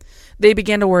up. They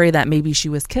began to worry that maybe she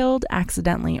was killed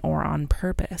accidentally or on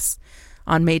purpose.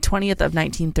 On May 20th of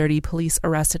 1930, police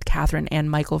arrested Catherine and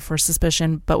Michael for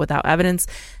suspicion, but without evidence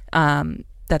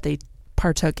that they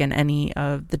partook in any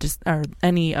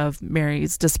of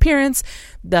Mary's disappearance.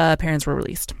 The parents were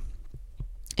released.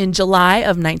 In July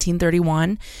of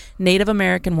 1931, Native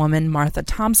American woman Martha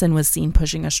Thompson was seen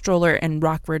pushing a stroller in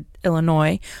Rockford,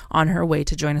 Illinois, on her way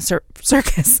to join a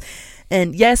circus.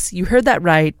 And yes, you heard that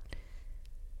right.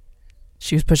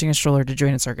 She was pushing a stroller to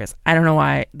join a circus. I don't know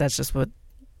why. That's just what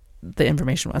the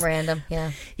information was. Random,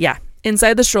 yeah. Yeah.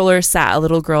 Inside the stroller sat a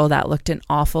little girl that looked an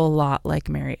awful lot like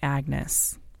Mary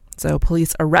Agnes. So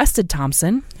police arrested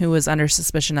Thompson, who was under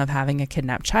suspicion of having a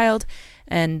kidnapped child.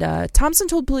 And Thompson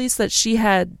told police that she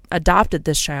had adopted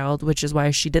this child, which is why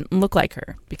she didn't look like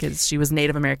her, because she was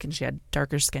Native American. She had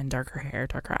darker skin, darker hair,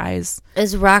 darker eyes.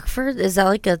 Is Rockford, is that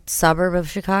like a suburb of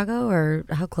Chicago, or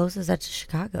how close is that to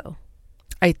Chicago?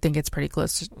 I think it's pretty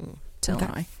close to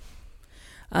Okay.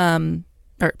 Illinois.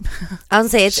 I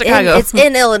would say it's Chicago. It's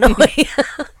in Illinois.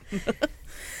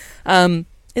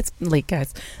 It's late,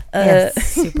 guys. Yes,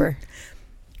 super.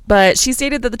 But she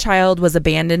stated that the child was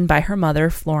abandoned by her mother,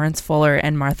 Florence Fuller,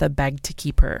 and Martha begged to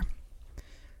keep her.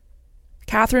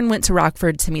 Catherine went to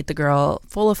Rockford to meet the girl,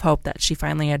 full of hope that she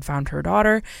finally had found her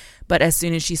daughter, but as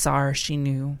soon as she saw her, she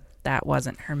knew that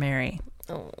wasn't her Mary.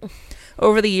 Oh.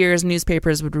 Over the years,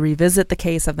 newspapers would revisit the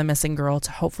case of the missing girl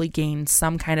to hopefully gain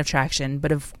some kind of traction,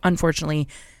 but unfortunately,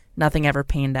 nothing ever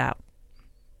panned out.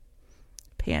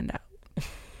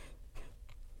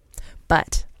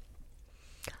 But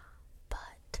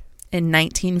in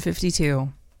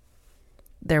 1952,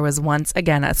 there was once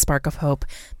again a spark of hope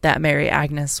that Mary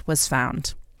Agnes was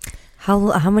found.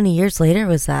 How many years later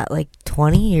was that? Like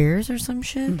 20 years or some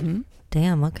shit? Mm-hmm.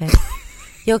 Damn, okay.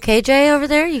 You okay, Jay, over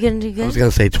there? You gonna do good? I was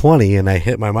going to say 20, and I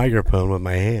hit my microphone with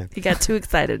my hand. He got too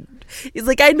excited. He's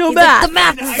like, I know He's math. like, the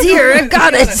math is here. I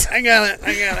got it. I got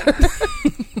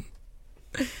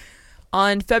it.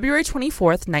 On February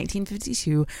 24th,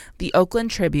 1952, the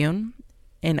Oakland Tribune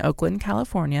in Oakland,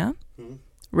 California,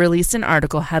 released an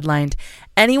article headlined,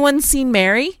 "Anyone seen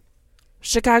Mary?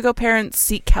 Chicago parents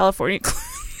seek California."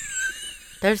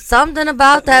 There's something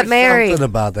about that Mary. Something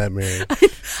about that Mary.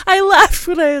 I laughed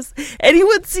when I was,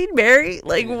 "Anyone seen Mary?"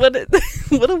 Like, what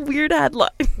a weird headline.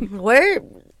 Where,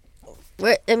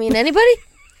 I mean, anybody?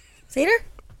 Seen her?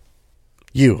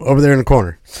 You, over there in the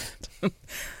corner.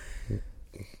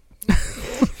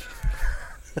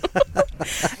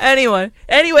 Anyway.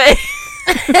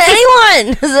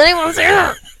 Anyone? Has anyone seen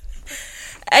her?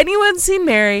 Anyone seen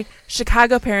Mary?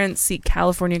 Chicago parents seek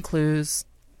California clues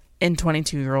in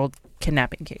 22-year-old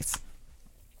kidnapping case.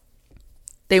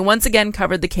 They once again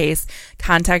covered the case,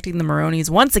 contacting the Maronis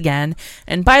once again,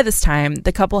 and by this time,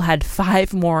 the couple had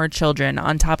 5 more children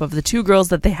on top of the 2 girls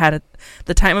that they had at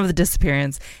the time of the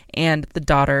disappearance, and the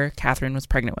daughter Catherine was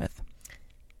pregnant with.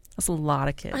 That's a lot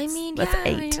of kids. I mean, that's yeah,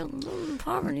 8.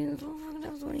 Poverty,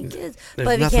 have so many kids. There's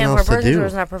But if you nothing can't else afford to birth do. control,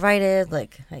 it's not provided.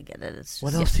 Like, I get it. It's just,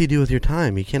 What else do you do with your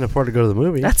time? You can't afford to go to the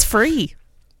movie. That's free.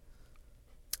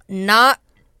 No,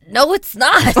 it's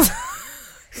not.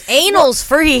 Anal's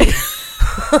free.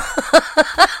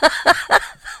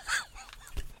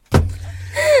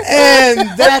 And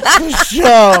that's the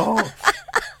show.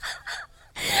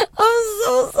 I'm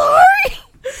so sorry.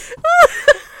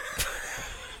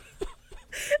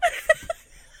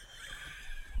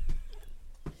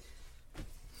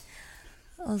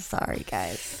 Oh, sorry,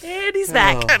 guys. And he's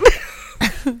back.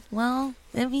 Well,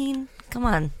 I mean, come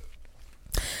on.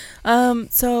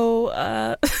 So,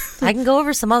 I can go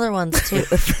over some other ones, too,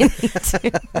 if we need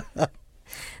to.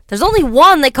 There's only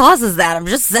one that causes that. I'm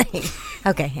just saying.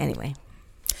 Okay, anyway.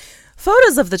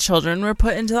 photos of the children were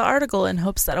put into the article in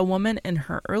hopes that a woman in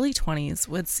her early 20s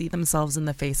would see themselves in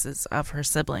the faces of her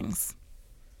siblings.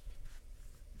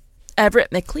 Everett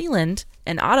McClelland,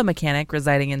 an auto mechanic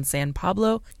residing in San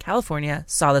Pablo, California,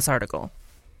 saw this article.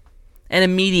 And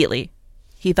immediately,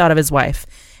 he thought of his wife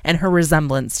and her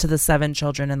resemblance to the 7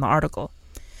 children in the article.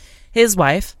 His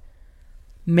wife,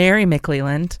 Mary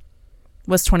McClelland,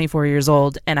 was 24 years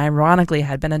old and ironically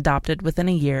had been adopted within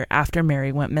a year after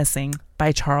Mary went missing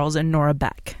by Charles and Nora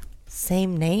Beck.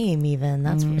 Same name, even.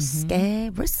 That's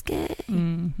risque.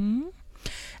 Mm-hmm.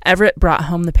 Everett brought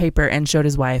home the paper and showed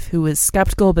his wife, who was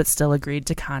skeptical but still agreed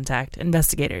to contact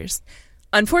investigators.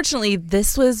 Unfortunately,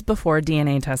 this was before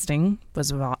DNA testing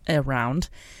was around,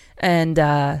 and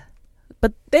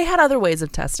but they had other ways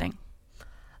of testing.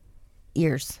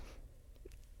 Ears.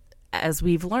 As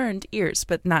we've learned, ears,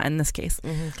 but not in this case.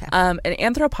 Okay. An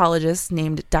anthropologist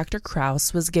named Dr.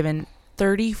 Krause was given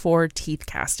 34 teeth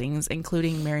castings,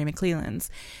 including Mary McClelland's,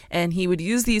 and he would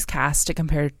use these casts to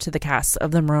compare to the casts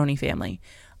of the Maroney family.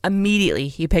 Immediately,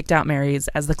 he picked out Mary's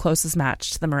as the closest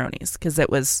match to the Maroney's because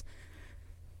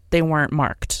they weren't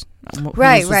marked.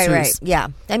 Right. Yeah.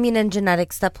 I mean, in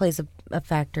genetics, that plays a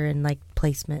factor in, like,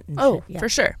 placement and shit. Yeah. For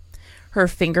sure. Her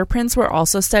fingerprints were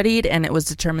also studied, and it was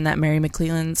determined that Mary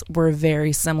McClelland's were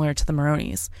very similar to the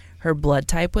Maroney's. Her blood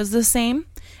type was the same,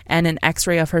 and an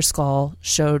x-ray of her skull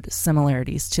showed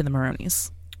similarities to the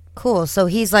Maroney's. Cool. So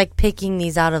he's like picking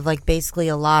these out of like basically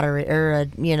a lottery or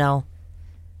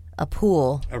a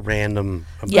pool. A random.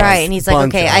 Right. And he's like,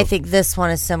 okay, I of- think this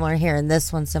one is similar here and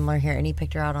this one's similar here. And he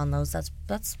picked her out on those.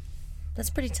 That's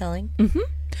pretty telling.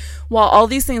 While all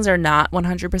these things are not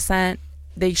 100%,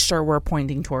 they sure were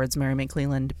pointing towards Mary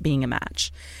McClelland being a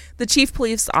match. The chief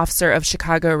police officer of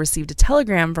Chicago received a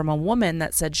telegram from a woman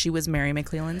that said she was Mary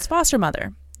McClelland's foster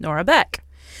mother, Nora Beck.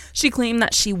 She claimed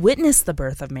that she witnessed the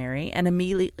birth of Mary and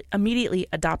immediately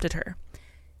adopted her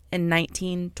in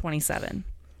 1927.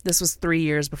 This was 3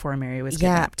 years before Mary was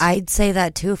kidnapped. Yeah, I'd say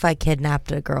that too if I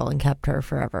kidnapped a girl and kept her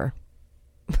forever.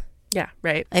 Yeah,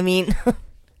 right. I mean,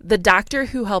 The doctor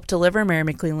who helped deliver Mary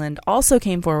McClelland also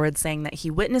came forward saying that he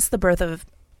witnessed the birth of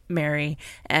Mary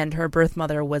and her birth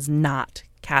mother was not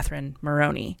Catherine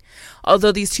Maroney.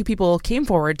 Although these two people came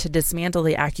forward to dismantle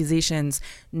the accusations,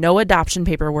 no adoption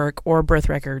paperwork or birth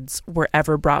records were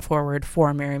ever brought forward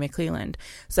for Mary McClelland.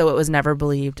 So it was never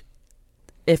believed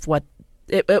it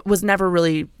was never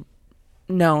really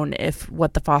known if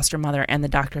what the foster mother and the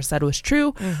doctor said was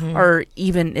true or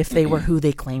even if they were who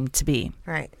they claimed to be.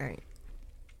 right.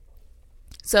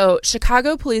 So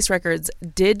Chicago police records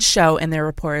did show in their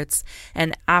reports,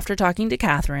 and after talking to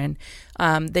Catherine,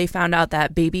 they found out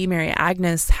that baby Mary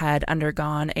Agnes had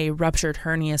undergone a ruptured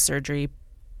hernia surgery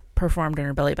performed in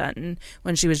her belly button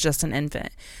when she was just an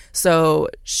infant. So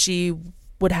she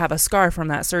would have a scar from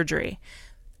that surgery.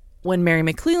 When Mary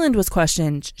McClelland was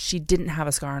questioned, she didn't have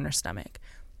a scar on her stomach.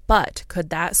 But could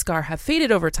that scar have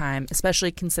faded over time,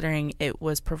 especially considering it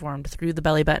was performed through the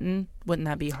belly button? Wouldn't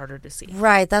that be harder to see?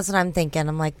 Right, that's what I'm thinking.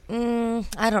 I'm like,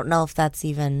 I don't know if that's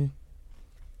even...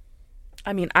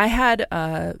 I mean, I had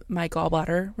my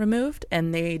gallbladder removed,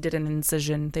 and they did an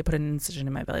incision. They put an incision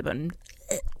in my belly button,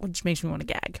 which makes me want to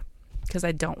gag because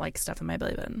I don't like stuff in my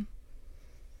belly button.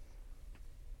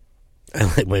 I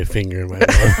like my finger in my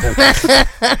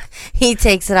mouth. He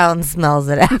takes it out and smells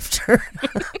it after.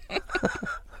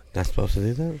 Not supposed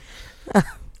to do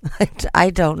that? I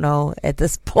don't know at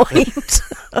this point.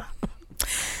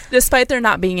 Despite there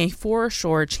not being a for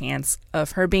sure chance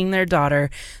of her being their daughter,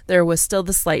 there was still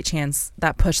the slight chance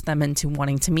that pushed them into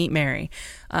wanting to meet Mary.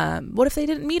 What if they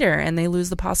didn't meet her and they lose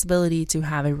the possibility to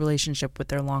have a relationship with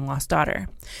their long-lost daughter?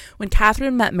 When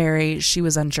Catherine met Mary, she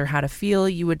was unsure how to feel.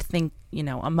 You would think,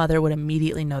 a mother would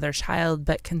immediately know their child,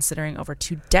 but considering over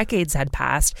 2 decades had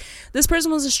passed, this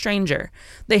person was a stranger.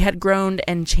 They had grown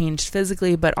and changed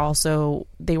physically, but also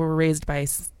they were raised by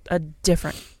a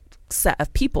different set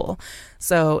of people.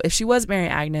 So if she was Mary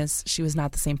Agnes, she was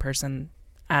not the same person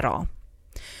at all.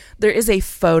 There is a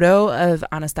photo of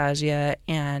Anastasia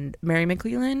and Mary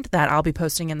McClelland that I'll be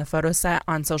posting in the photo set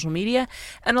on social media,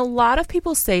 and a lot of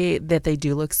people say that they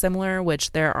do look similar,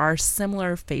 which there are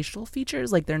similar facial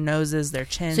features, like their noses, their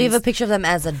chins. So you have a picture of them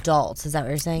as adults, is that what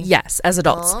you're saying? Yes, as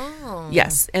adults. Oh.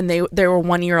 Yes, and they were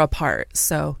 1 year apart.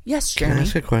 So yes, Can I Jeremy.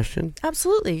 ask a question?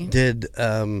 Absolutely. Did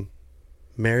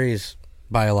Mary's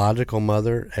biological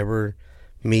mother ever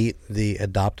meet the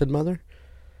adopted mother?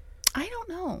 I don't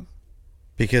know.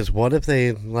 Because what if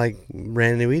they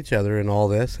ran into each other and all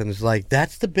this, and it's like,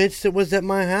 that's the bitch that was at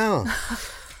my house.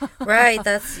 Right,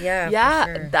 that's for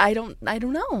sure. I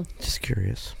don't know. Just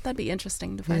curious. That'd be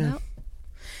interesting to find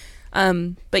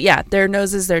out. But yeah, their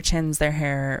noses, their chins, their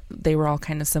hair, they were all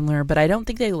kind of similar, but I don't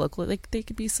think they look like they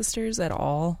could be sisters at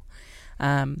all.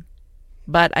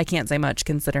 But I can't say much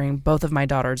considering both of my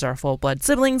daughters are full-blood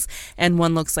siblings, and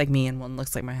one looks like me and one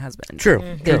looks like my husband.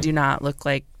 True. They do not look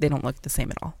like, they don't look the same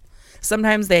at all.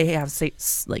 Sometimes they have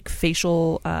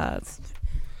facial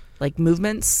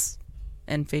movements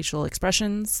and facial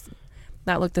expressions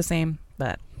that look the same,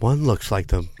 but One looks like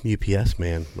the UPS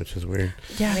man, which is weird.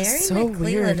 yeah, Mary so McClelland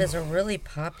weird. is a really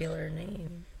popular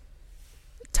name.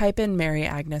 Type in Mary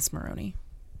Agnes Maroney.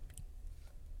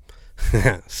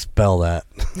 Spell that.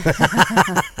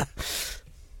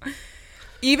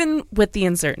 Even with the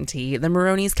uncertainty, the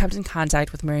Maroneys kept in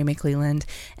contact with Mary McClelland,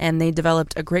 and they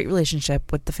developed a great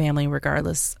relationship with the family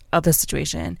regardless of the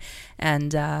situation.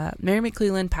 And Mary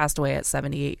McClelland passed away at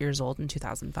 78 years old in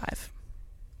 2005.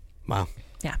 Wow.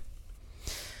 Yeah.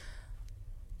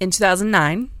 In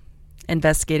 2009,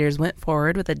 investigators went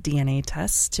forward with a DNA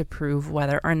test to prove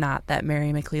whether or not that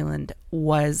Mary McClelland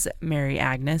was Mary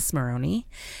Agnes Maroney.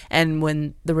 And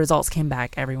when the results came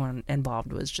back, everyone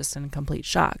involved was just in complete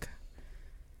shock.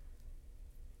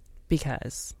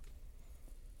 Because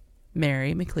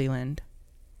Mary McClelland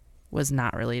was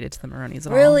not related to the Maronis at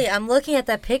all. Really? I'm looking at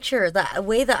that picture. The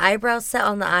way the eyebrows set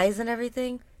on the eyes and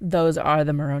everything. Those are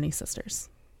the Maroney sisters.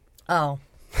 Oh.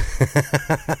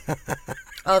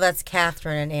 Oh, that's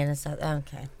Catherine and Anastasia.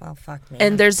 Okay. Well, fuck me.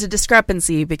 And there's a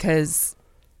discrepancy because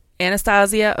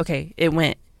Anastasia, okay, it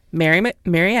went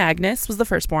Mary Agnes was the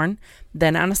firstborn,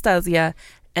 then Anastasia,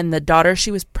 and the daughter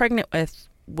she was pregnant with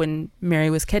when Mary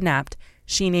was kidnapped,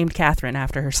 she named Catherine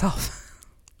after herself.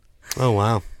 Oh,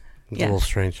 wow. It's Yeah. a little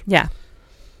strange. Yeah.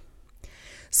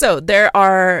 So there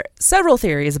are several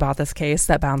theories about this case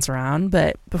that bounce around,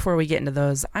 but before we get into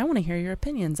those, I want to hear your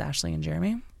opinions, Ashley and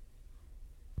Jeremy.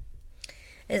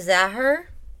 Is that her?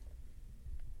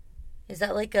 Is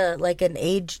that like an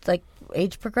age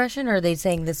progression, or are they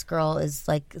saying this girl is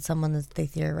like someone that they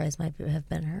theorize might have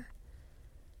been her?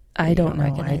 I You don't don't know.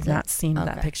 recognize I've it? not seen that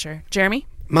Okay. picture. Jeremy?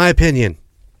 My opinion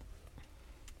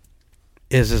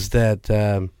is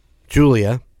that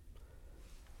Julia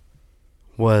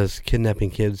was kidnapping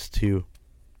kids to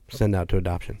send out to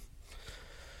adoption.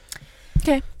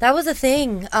 Okay. That was a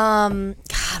thing. God,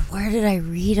 where did I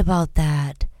read about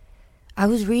that? I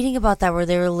was reading about that where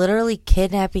they were literally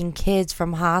kidnapping kids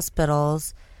from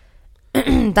hospitals.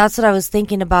 That's what I was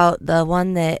thinking about. The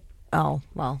one that, oh,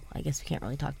 well, I guess we can't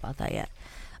really talk about that yet.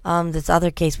 This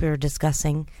other case we were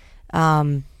discussing.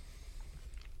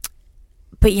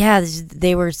 But yeah,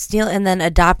 they were stealing and then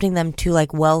adopting them to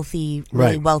like wealthy,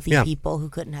 really Right. wealthy Yeah. people who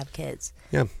couldn't have kids.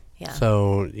 Yeah. Yeah.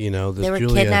 So, this They were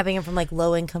Julia, kidnapping them from like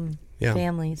low income Yeah.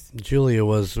 families. Julia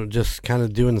was just kind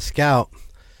of doing the scout.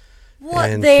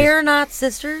 What? And They're not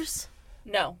sisters?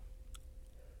 No.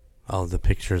 Oh, the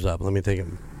picture's up. Let me take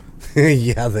them.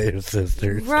 Yeah, they're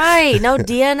sisters. Right. No,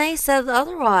 DNA says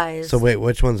otherwise. So wait,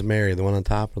 which one's Mary? The one on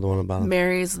top or the one on bottom?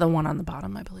 Mary's the one on the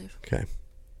bottom, I believe. Okay.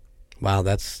 Wow,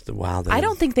 that's wow. I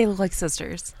don't think they look like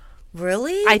sisters.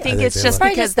 Really? I think think it's they just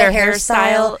look- because their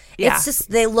hairstyle. Yeah. It's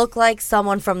just they look like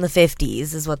someone from the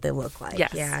 50s is what they look like.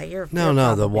 Yes. Yeah, you're No,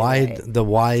 you're the probably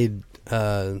wide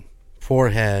right.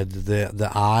 forehead,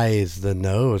 the eyes, the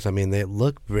nose. I mean, they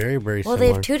look very, very Well, similar.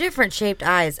 they have two different shaped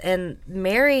eyes, and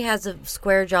Mary has a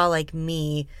square jaw like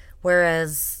me,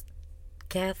 whereas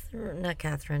not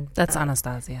Catherine. That's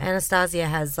Anastasia. Anastasia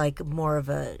has like more of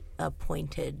a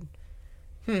pointed.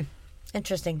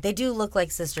 Interesting. They do look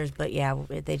like sisters, but yeah,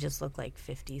 they just look like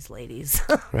 50s ladies.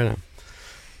 Right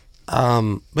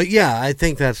on. But yeah, I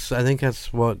think that's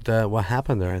what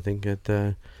happened there. I think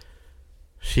that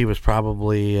she was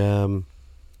probably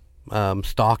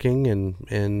stalking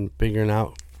and figuring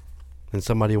out, and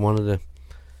somebody wanted a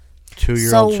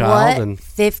 2-year-old so child. what And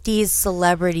 50s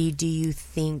celebrity do you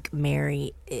think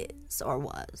Mary is or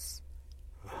was?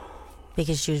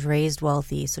 Because she was raised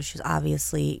wealthy, so she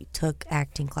obviously took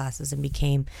acting classes and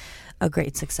became a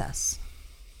great success.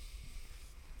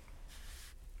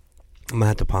 I'm gonna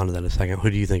have to ponder that a second. Who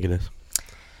do you think it is?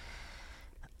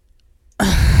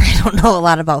 I don't know a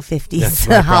lot about 50s That's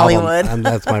my Hollywood. problem.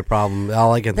 That's my problem.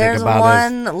 All I can There's think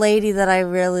about is one lady that I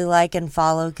really like and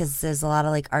follow because there's a lot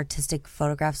of like artistic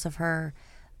photographs of her,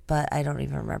 but I don't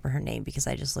even remember her name because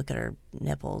I just look at her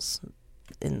nipples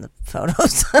in the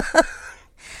photos.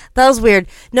 That was weird.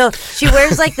 No, she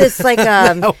wears like this like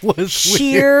that was weird.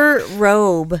 sheer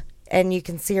robe, and you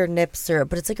can see her nips through it.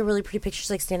 But it's like a really pretty picture. She's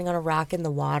like standing on a rock in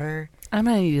the water. I'm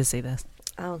going to need to see this.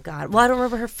 Oh God! Well, I don't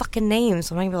remember her fucking name,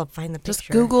 so I'm not gonna be able to find the picture. Just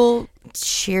Google.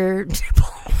 sheer nipple.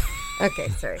 Okay,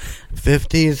 sorry.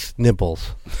 50s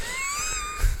nipples.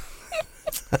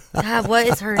 God, what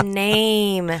is her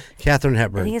name? Katharine I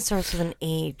Hepburn. think it starts with an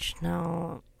H.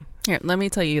 No. Here, let me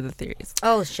tell you the theories.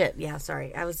 Oh shit! Yeah,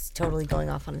 sorry. I was totally going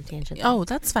off on a tangent. Oh,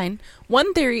 that's fine.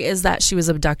 One theory is that she was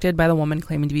abducted by the woman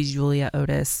claiming to be Julia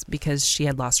Otis because she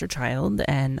had lost her child,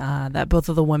 and that both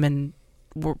of the women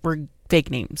were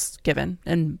fake names given,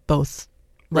 and both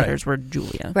letters were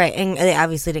Julia. Right, and they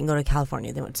obviously didn't go to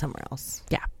California. They went somewhere else.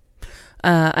 Yeah.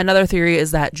 Another theory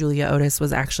is that Julia Otis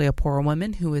was actually a poor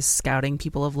woman who was scouting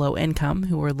people of low income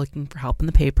who were looking for help in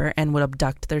the paper and would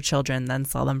abduct their children, then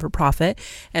sell them for profit.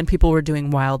 And people were doing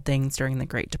wild things during the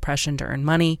Great Depression to earn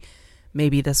money.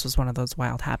 Maybe this was one of those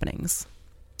wild happenings.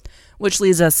 Which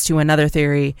leads us to another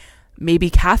theory. Maybe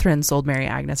Catherine sold Mary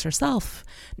Agnes herself,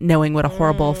 knowing what a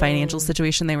horrible financial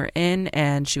situation they were in,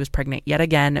 and she was pregnant yet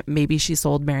again. Maybe she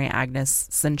sold Mary Agnes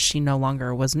since she no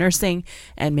longer was nursing,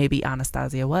 and maybe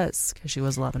Anastasia was, because she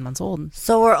was 11 months old.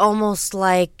 So we're almost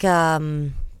like that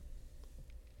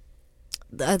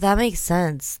makes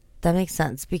sense. That makes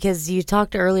sense because you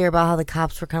talked earlier about how the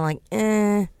cops were kind of like,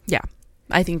 eh. Yeah,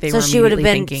 I think they So were she would have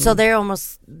immediately been. thinking. So they're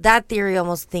almost. That theory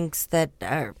almost thinks that.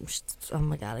 Oh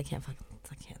my God, I can't think.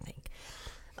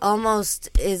 Almost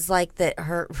is like that.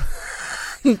 Her.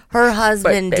 Her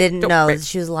husband But- didn't know that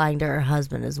she was lying to her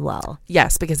husband as well.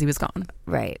 Yes, because he was gone.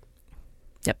 Right.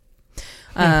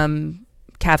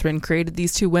 Catherine created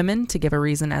these two women to give a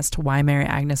reason as to why Mary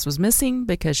Agnes was missing,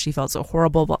 because she felt so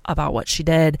horrible about what she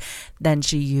did. Then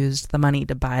she used the money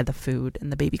to buy the food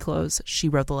and the baby clothes. She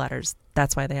wrote the letters.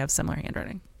 That's why they have similar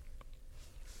handwriting.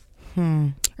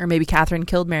 Or maybe Catherine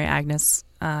killed Mary Agnes,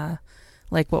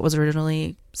 like what was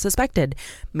originally suspected.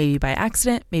 Maybe by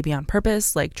accident, maybe on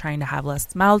purpose, like trying to have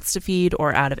less mouths to feed,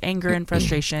 or out of anger and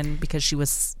frustration because she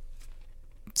was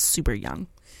super young.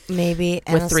 Maybe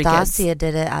With 3 kids. Anastasia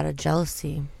did it out of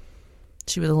jealousy.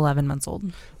 She was 11 months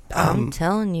old. I'm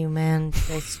telling you, man.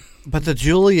 But the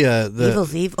Julia,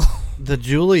 Evil's evil. the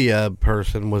Julia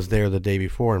person was there the day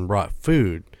before and brought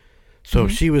food. So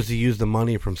if she was to use the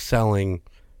money from selling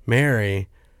Mary,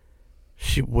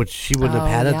 she wouldn't have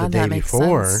had it the day that makes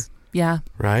before, sense. Yeah.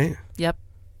 right? Yep.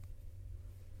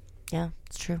 Yeah,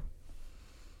 it's true.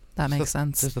 That makes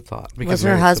sense. Just a thought. Was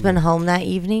her husband home that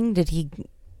evening?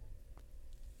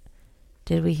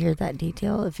 Did we hear that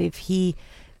detail? If he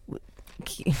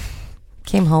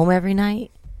came home every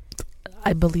night?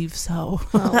 I believe so.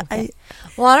 Oh, okay.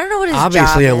 Well, I don't know what his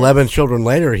Obviously, job is. 11 children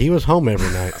later, he was home every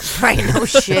night. Right, no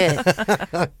shit.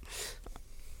 Pretty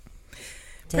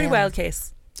Damn. wild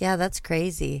case. Yeah, that's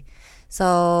crazy.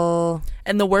 So,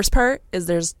 And the worst part is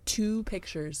there's 2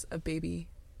 pictures of baby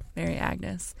Mary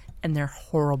Agnes, and they're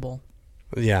horrible.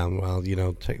 Yeah, well,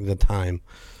 take the time.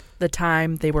 The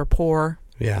time they were poor.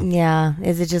 yeah,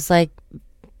 is it just like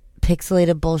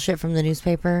pixelated bullshit from the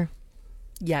newspaper?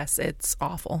 Yes, it's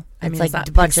awful. It's it's like not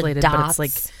a bunch of pixelated, dots. but it's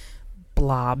like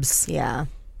blobs. Yeah,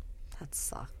 that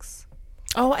sucks.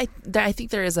 Oh, I think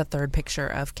there is a third picture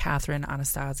of Catherine,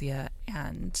 Anastasia,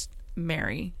 and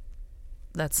Mary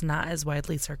that's not as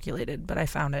widely circulated, but I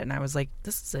found it and I was like,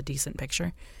 this is a decent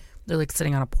picture. They're like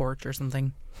sitting on a porch or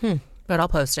something. But I'll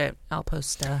post it. I'll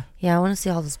post. Yeah, I want to see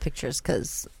all those pictures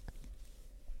because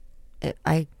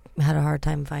I had a hard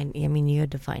time finding. I mean, you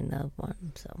had to find the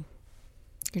one, so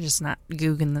You're just not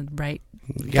googling the right.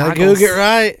 You gotta goggles. goog it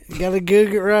right. You gotta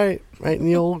goog it right. Right in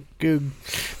the old goog.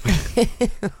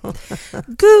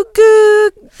 Goog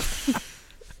goog.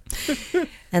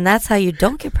 and that's how you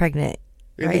don't get pregnant.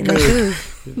 In Right in the the goog.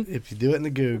 goog. If you do it in the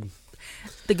goog.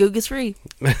 The goog is free.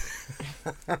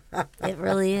 It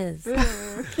really is.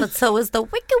 But so is the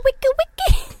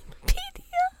Wikipedia.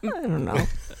 I don't know.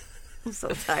 I'm so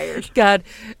tired. God,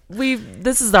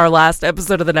 this is our last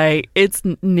episode of the night. It's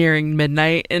nearing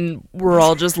midnight, and we're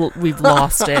all we've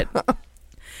lost it.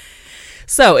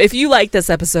 So, if you like this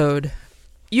episode,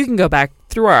 you can go back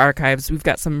through our archives. We've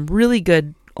got some really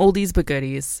good oldies but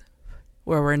goodies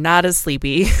where we're not as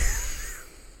sleepy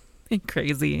and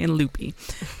crazy and loopy.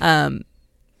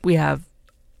 We have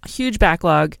a huge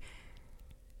backlog,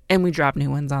 and we drop new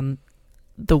ones on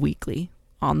the weekly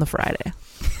on the Friday.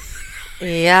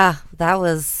 Yeah, that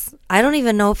was. I don't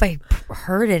even know if I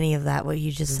heard any of that, what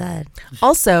you just said.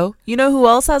 Also, you know who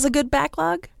else has a good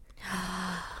backlog?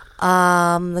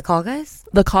 The Call Guys?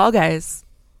 The Call Guys.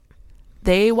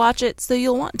 They watch it so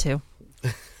you'll want to.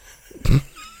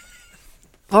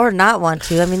 Or not want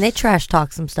to. I mean, they trash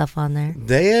talk some stuff on there.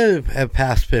 They have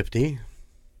passed 50.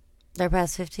 They're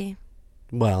past 50?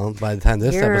 Well, by the time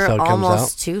this You're episode comes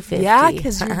almost out. 250. Yeah,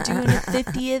 because you're doing your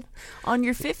 50th on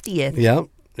your 50th. Yep.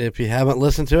 If you haven't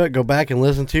listened to it, go back and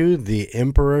listen to The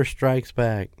Emperor Strikes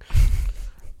Back.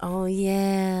 Oh,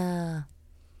 yeah.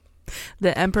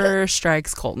 The Emperor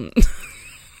Strikes Colton.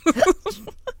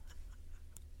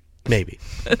 Maybe.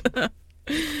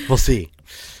 We'll see.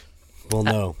 We'll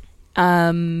know.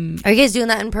 Are you guys doing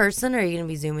that in person, or are you going to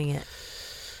be Zooming it?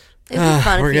 It'd be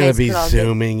fun if We're you going guys to be could all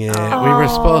Zooming it. We were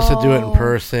supposed to do it in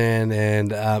person,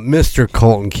 and Mr.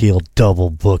 Colton Keel double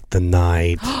booked the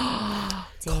night.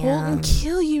 Colton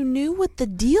Keel, you knew what the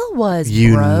deal was,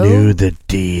 You bro. knew the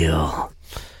deal.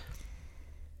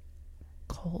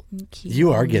 Colton Keel.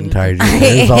 You are getting knew tired. I Your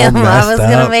hair's all am. I messed was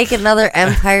going to up. make another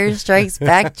Empire Strikes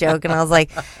Back joke, and I was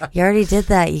like, you already did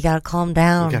that. You got to calm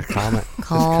down. You got to calm it.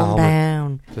 Calm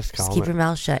down. Just Just calm keep it. your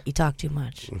mouth shut. You talk too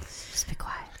much. Just be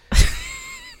quiet.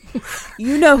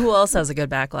 You know who else has a good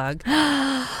backlog?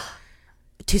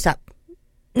 Two Step.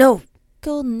 No.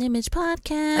 Golden Image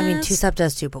Podcast. I mean, Two Step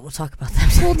does too, but we'll talk about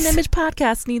that. Golden Image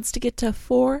Podcast needs to get to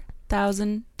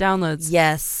 4,000 downloads.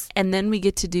 Yes. And then we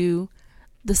get to do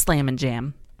the Slam and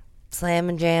Jam. Slam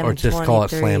and Jam. Or just call it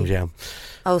 23. Slam Jam.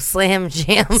 Oh, Slam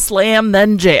Jam. Slam,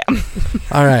 then Jam.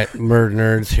 All right, Murder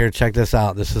Nerds, here, check this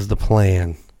out. This is the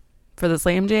plan. For the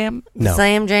Slam Jam? No.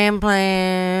 Slam Jam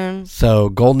plan. So,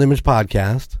 Golden Image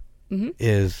Podcast Mm-hmm.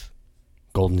 is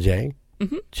Golden J,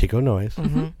 Mm-hmm. Chico Noise,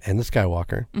 Mm-hmm. and the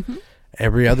Skywalker. Mm-hmm.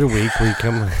 Every other week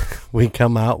we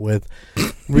come out with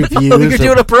reviews. Oh, you're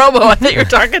doing a promo. I thought you were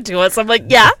talking to us. I'm like,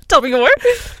 yeah, tell me more.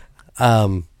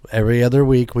 Every other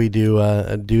week we do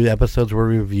episodes where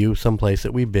we review some place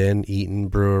that we've been, eaten,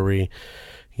 brewery,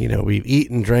 we've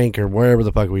eaten, drank, or wherever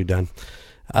the fuck we've done.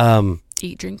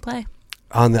 Eat, drink, play.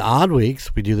 On the odd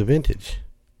weeks, we do the vintage.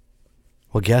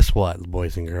 Well, guess what,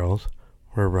 boys and girls?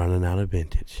 We're running out of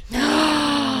vintage.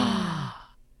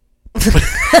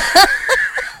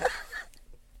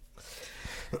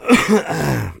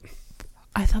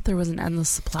 I thought there was an endless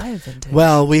supply of vintage.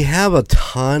 Well, we have a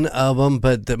ton of them,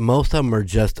 but most of them are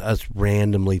just us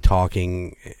randomly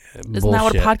talking bullshit. Isn't that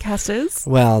what a podcast is?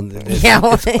 Well,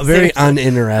 it's very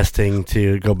uninteresting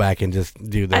to go back and just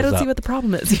do those. I don't see what the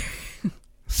problem is.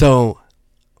 So,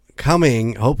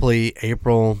 coming, hopefully,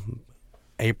 April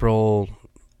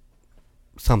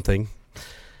something,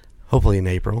 hopefully in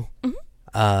April,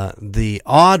 the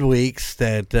odd weeks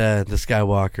that the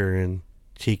Skywalker and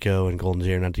Chico and Golden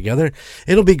Jay are not together,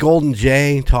 it'll be Golden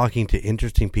Jay talking to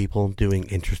interesting people doing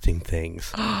interesting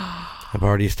things. I've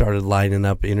already started lining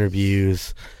up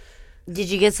interviews. Did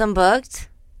you get some booked?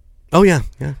 Oh, yeah.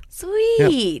 Sweet.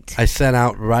 Yep. I sent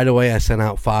out right away. I sent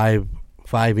out five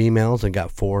emails and got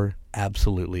 4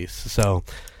 absolutely. So,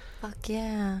 fuck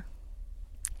yeah.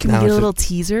 Can we get a little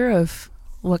teaser of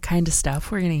what kind of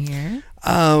stuff we're gonna hear?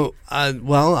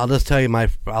 Well, I'll just tell you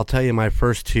I'll tell you my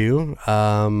first 2.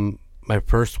 My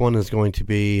first one is going to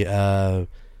be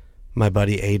my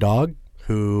buddy A-Dog,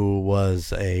 who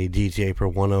was a DJ for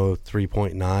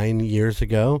 103.9 years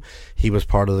ago. He was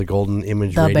part of the Golden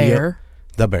Image Radio.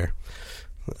 The Bear.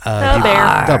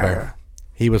 The Bear.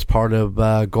 He was part of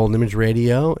Golden Image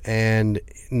Radio, and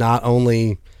not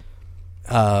only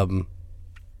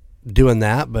doing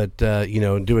that, but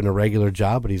doing a regular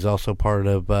job, but he's also part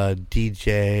of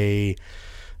DJ.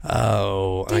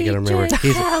 Oh, I gotta remember.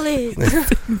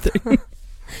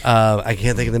 I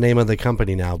can't think of the name of the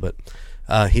company now, but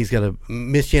he's got a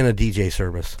Miss Jana DJ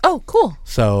service. Oh, cool.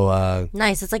 So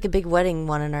nice. It's like a big wedding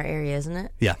one in our area, isn't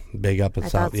it? Yeah, big up in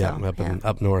south. Yeah, so.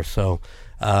 Up north. So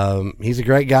he's a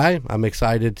great guy. I'm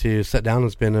excited to sit down.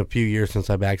 It's been a few years since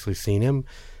I've actually seen him.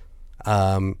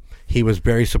 He was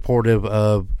very supportive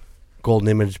of Golden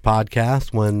Image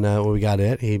podcast when we got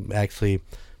it. He actually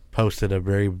posted a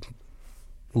very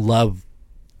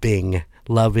loving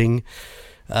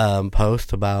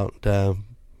post about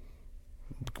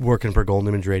working for Golden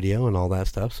Image Radio and all that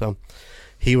stuff. So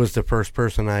he was the first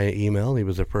person I emailed. He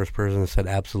was the first person that said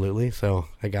absolutely. So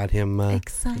I got him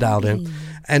dialed in.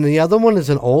 And the other one is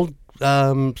an old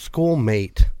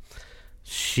schoolmate.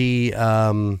 She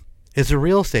is a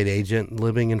real estate agent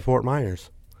living in Fort Myers.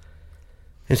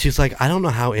 And she's like, I don't know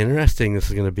how interesting this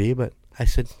is going to be, but I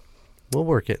said, we'll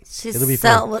work it. It'll be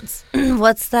fun.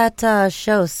 What's that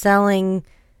show? Selling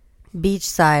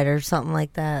Beachside or something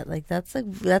like that. Like that's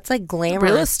like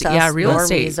glamorous stuff. Yeah, real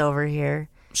estate over here.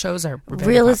 Shows are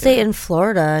real estate in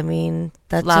Florida. I mean,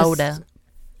 that's Lauda.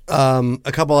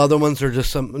 A couple other ones are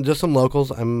just some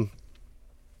locals. I'm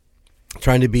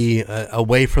trying to be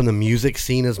away from the music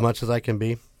scene as much as I can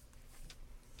be.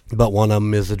 But one of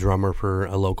them is a drummer for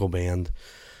a local band.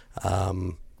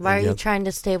 Why are you trying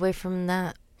to stay away from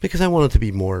that? Because I want it to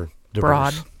be more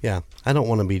diverse. Broad. Yeah, I don't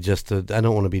want to be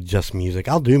just music.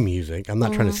 I'll do music. I'm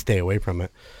not trying to stay away from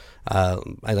it.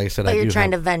 Like I said, but you're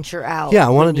trying to venture out. Yeah, I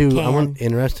want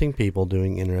interesting people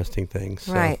doing interesting things.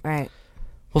 So. Right.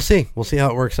 We'll see. We'll see how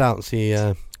it works out and see.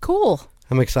 Cool.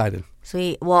 I'm excited.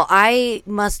 Sweet. Well, I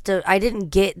didn't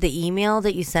get the email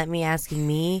that you sent me asking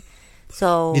me.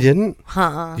 So you didn't?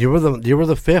 You were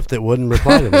the fifth that wouldn't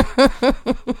reply to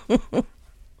me.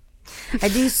 I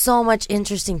do so much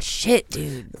interesting shit,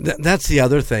 dude. That's the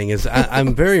other thing is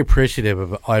I'm very appreciative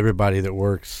of everybody that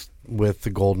works with the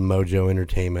Golden Mojo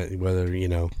Entertainment, whether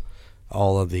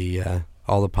all the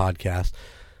podcasts.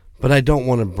 But I don't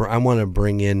want to. I want to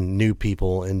bring in new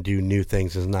people and do new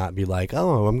things, and not be like,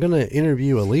 oh, I'm going to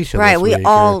interview Alicia. Right. This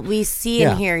week, we see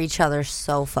and hear each other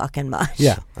so fucking much.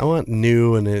 Yeah, I want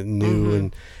new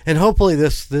and hopefully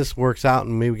this works out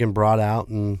and maybe we can broad out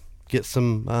and get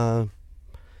some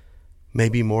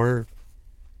maybe more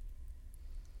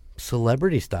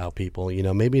celebrity style people.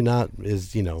 Maybe not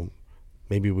as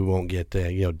maybe we won't get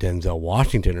Denzel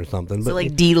Washington or something. So but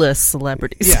like D-list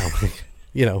celebrities.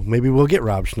 Yeah. Maybe we'll get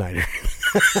Rob Schneider.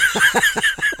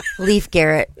 Leif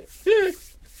Garrett.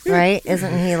 Right?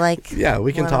 Isn't he like... Yeah,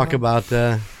 we can talk about...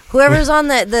 whoever's on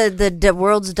the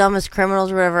world's dumbest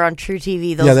criminals or whatever on True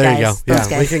TV, those guys. Yeah, there you go. Those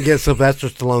guys. We can get Sylvester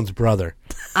Stallone's brother.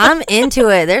 I'm into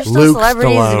it. They're still Luke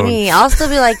celebrities Stallone. to me. I'll still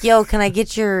be like, yo, can I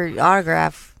get your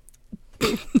autograph?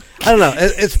 I don't know.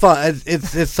 It's fun.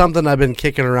 It's something I've been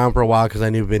kicking around for a while because I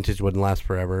knew vintage wouldn't last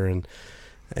forever, and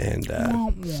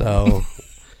so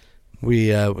we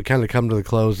kind of come to the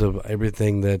close of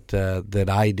everything that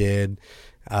I did.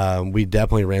 We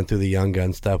definitely ran through the Young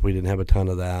Gun stuff. We didn't have a ton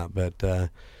of that, but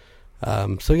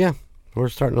so yeah, we're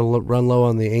starting to run low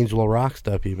on the Angel of Rock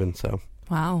stuff even. So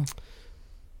Wow.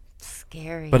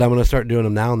 Scary. but I'm going to start doing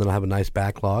them now, and then I'll have a nice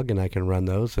backlog, and I can run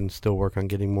those and still work on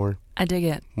getting more I dig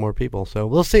it. people. So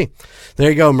we'll see. There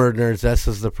you go, Murd Nerds. This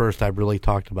is the first I've really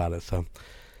talked about it. So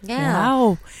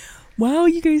yeah. Wow,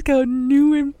 you guys got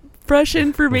new and fresh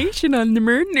information on the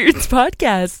Murd Nerds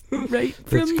podcast right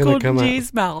from gonna come Golden out.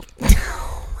 Jay's mouth.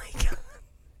 Oh my god.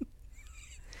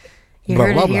 You Blah,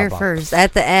 heard blah, it blah, here blah. first.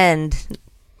 At the end.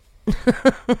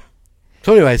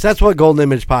 So anyways, that's what Golden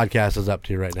Image Podcast is up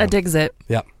to right now. I digs it.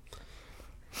 Yep.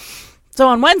 So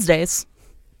on Wednesdays,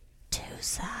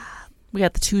 Tusa. we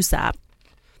got the TUSAP.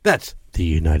 That's the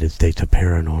United States of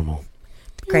Paranormal.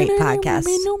 Great podcast.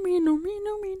 No.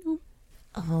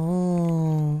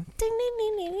 Oh. Ding, ding,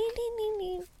 ding, ding, ding, ding,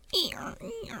 ding.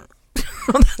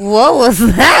 What was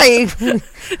that?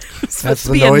 That's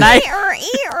the Be a noise. night.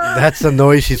 That's the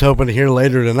noise she's hoping to hear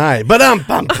later tonight. But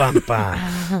bum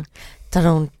bum.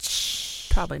 Ta-dum.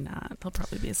 Probably not. They'll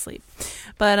probably be asleep.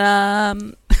 But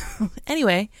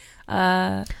anyway,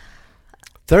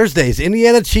 Thursdays,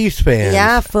 Indiana Chiefs fans.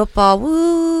 Yeah, football.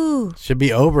 Woo. Should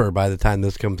be over by the time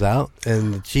this comes out,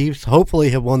 and the Chiefs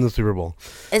hopefully have won the Super Bowl.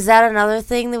 Is that another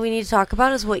thing that we need to talk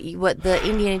about? Is what the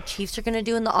Indiana Chiefs are going to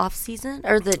do in the off season,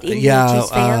 or the Indiana Chiefs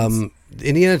fans?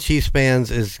 Indiana Chiefs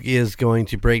fans is going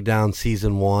to break down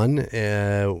season 1.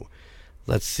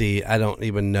 Let's see, I don't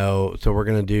even know. So we're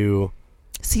gonna do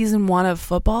season 1 of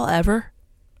football ever.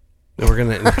 we're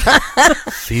gonna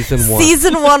season 1.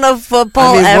 Season 1 of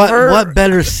football ever. What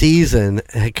better season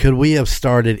could we have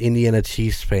started Indiana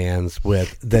Chiefs fans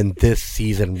with than this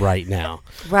season right now?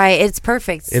 Right, it's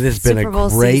perfect. It has been Super a Bowl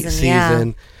great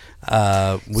season.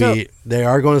 Yeah. They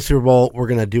are going to Super Bowl. We're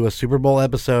going to do a Super Bowl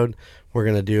episode. We're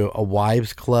going to do a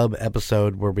Wives Club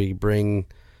episode where we bring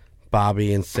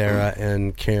Bobby and Sarah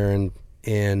and Karen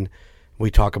in. We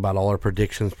talk about all our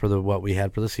predictions for what we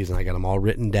had for the season. I got them all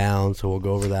written down, so we'll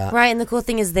go over that. Right, and the cool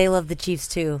thing is they love the Chiefs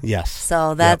too. Yes.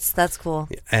 So that's cool.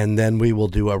 And then we will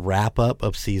do a wrap up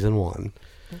of season 1.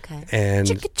 Okay. And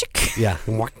yeah,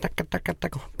 we're going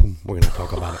to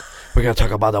talk about it. We're going to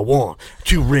talk about the one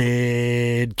to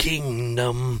Red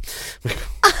Kingdom.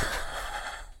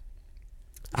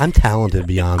 I'm talented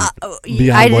beyond. I what did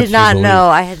you not believe. know.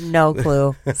 I had no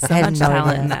clue. So I had much no talent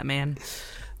idea. in that man.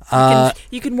 Uh,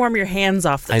 You can warm your hands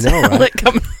off the I know, talent right?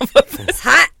 coming off of it. It's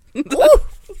hot.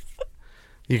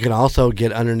 You can also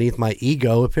get underneath my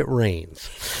ego if it rains.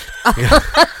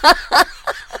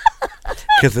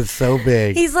 Because it's so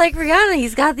big. He's like Rihanna.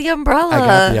 He's got the umbrella. I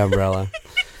got the umbrella.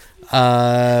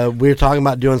 We're talking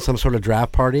about doing some sort of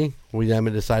draft party. We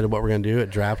haven't decided what we're going to do at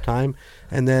draft time.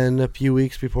 And then a few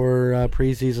weeks before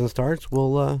preseason starts,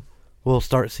 we'll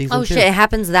start season 2. Oh shit! It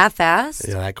happens that fast.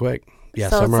 Yeah, that quick. Yeah,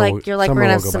 So it's like you're like we're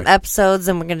gonna have some back. episodes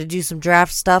and we're gonna do some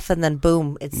draft stuff and then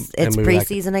boom, it's And we'll be back.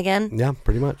 preseason again. Yeah,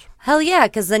 pretty much. Hell yeah,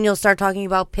 because then you'll start talking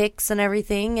about picks and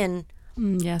everything and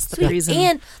Yes, the sweet. reason.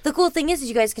 And the cool thing is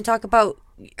you guys can talk about.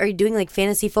 Are you doing like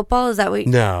fantasy football? Is that what?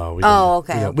 No. We Oh,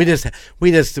 didn't. okay, Yeah, okay.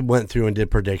 we just went through and did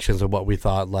predictions of what we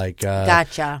thought. Like,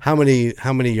 Gotcha. How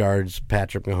many yards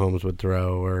Patrick Mahomes would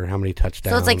throw, or how many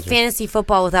touchdowns? So it's like or- fantasy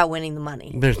football without winning the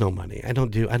money, There's no money. I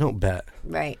don't bet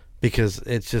right? because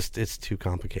it's too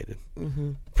complicated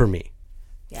for me.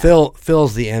 Yeah.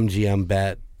 Phil's the MGM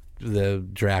bet, the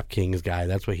DraftKings guy.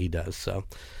 That's what he does. So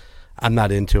I'm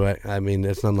not into it. I mean,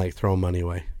 it's not like throwing money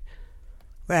away.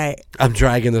 Right. I'm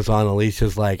dragging this on.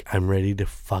 Alicia's like, I'm ready to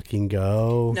fucking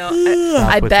go. No,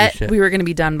 Stop I with bet your shit. we were going to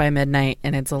be done by midnight,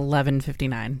 and it's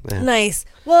 11:59. Yeah. Nice.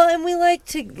 Well, and we like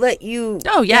to let you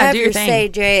Oh, yeah, have do your your thing. say,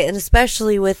 Jay, and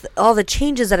especially with all the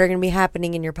changes that are going to be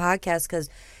happening in your podcast because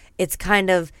it's kind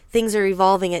of things are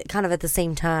evolving at kind of at the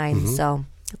same time. So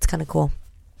it's kind of cool.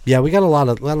 Yeah, we got a lot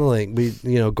of like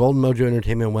Golden Mojo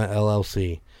Entertainment went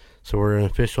LLC, so we're an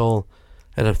official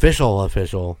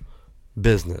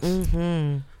business.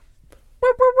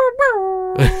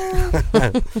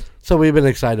 So we've been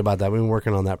excited about that. We've been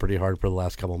working on that pretty hard for the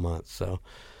last couple months. So,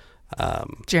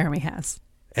 Jeremy has.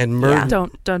 and Murd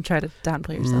Don't try to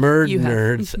downplay yourself. Murd You have.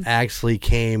 Nerds actually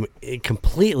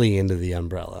completely into the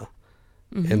umbrella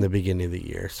in the beginning of the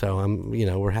year. So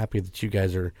we're happy that you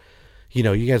guys are,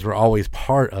 you guys were always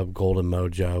part of Golden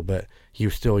Mojo, but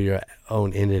you're still your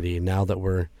own entity. Now that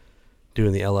we're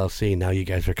doing the LLC, now you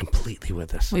guys are completely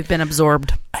with us. We've been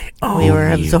absorbed. I own We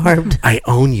were you. absorbed. I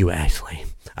own you, Ashley.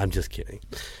 I'm just kidding.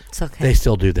 It's okay. They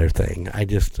still do their thing. I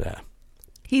just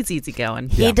He's easygoing.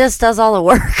 He just does all the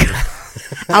work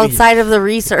outside of the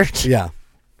research. yeah.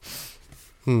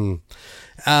 And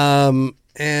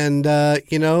A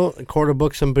Court of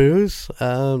Books and Booze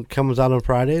comes out on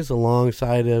Fridays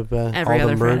alongside of Every all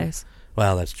other the Fridays.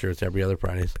 Well, that's true. It's every other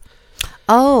Fridays.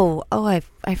 Oh, I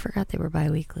forgot they were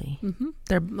bi-weekly. Mm-hmm.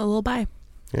 They're a little bi.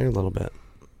 Yeah, a little bit.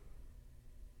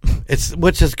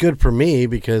 Which is good for me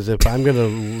because if I'm going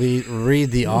to read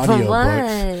the audio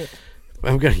books,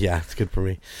 it's good for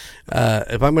me.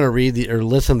 If I'm going to read or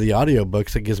listen to the audio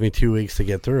books, it gives me 2 weeks to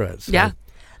get through it. So. Yeah.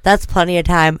 That's plenty of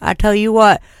time. I tell you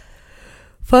what,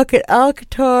 fucking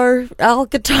Alcatraz.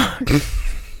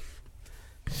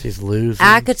 She's losing.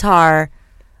 Alcatraz.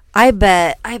 I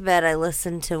bet I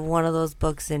listened to one of those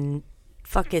books in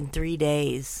fucking 3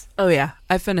 days. Oh yeah,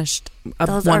 I finished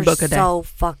Those one are book a day. so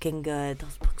fucking good.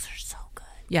 Those books are so good.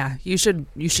 Yeah, you should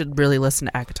really listen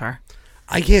to Akatar.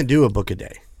 I can't do a book a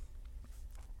day.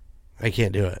 I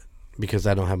can't do it because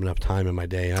I don't have enough time in my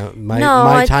day.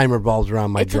 My time revolves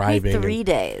around my driving. It took me 3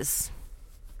 days.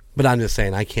 But I'm just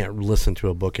saying I can't listen to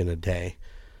a book in a day.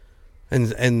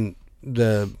 And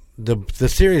the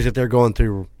series that they're going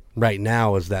through right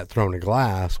now is that Throne of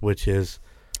Glass, which is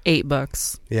 8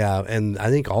 books. Yeah, and I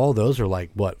think all of those are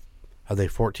like, what, are they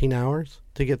 14 hours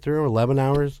to get through, 11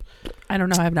 hours? I don't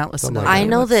know. I have not listened to Something that. like I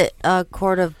know that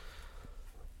Court of...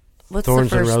 What's Thorns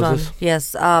the first and one? Roses?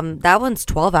 Yes, that one's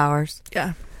 12 hours.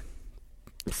 Yeah.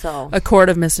 So... A Court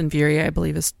of Mist and Fury, I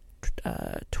believe, is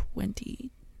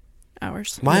 20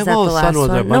 hours. My Is that all of the a sudden last was a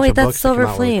one? bunch No, wait, of that's books that come Silver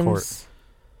out with a court. Flames.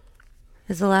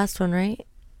 Is the last one, right?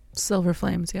 Silver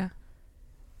Flames, yeah.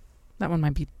 That one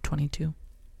might be 22.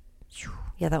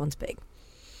 Yeah, that one's big.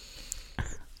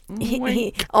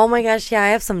 Wink. Oh my gosh, yeah, I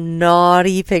have some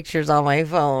naughty pictures on my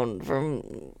phone from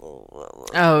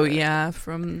Oh yeah,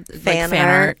 from fan fan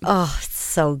art. Oh, it's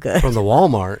so good. From the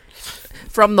Walmart.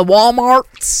 From the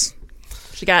Walmarts.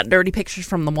 She got dirty pictures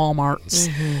from the Walmarts.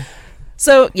 Mm-hmm.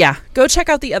 So yeah, go check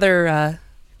out the other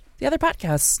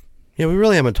podcasts. Yeah, we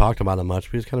really haven't talked about it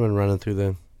much. We've just kind of been running through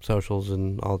the socials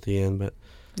and all at the end, but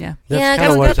Yeah. that's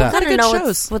kind of where it's got at. good I don't know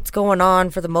shows. what's going on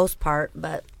for the most part,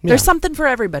 but Yeah. There's something for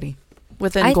everybody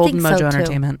within I Golden think so, Mojo too.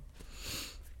 Entertainment.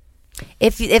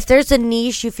 if there's a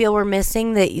niche you feel we're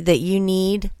missing that you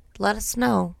need, let us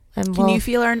know. And Can we'll, you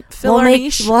fill our we'll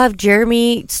niche? We'll have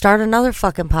Jeremy start another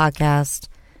fucking podcast.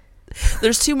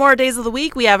 There's 2 more days of the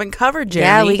week we haven't covered,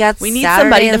 Yeah, Jeremy. we need Saturday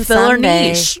somebody to and fill Sunday. our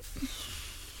niche.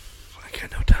 I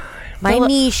got no time. My Well,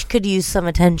 niche could use some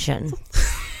attention.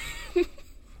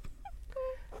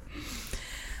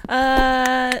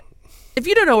 If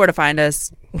you don't know where to find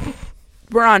us,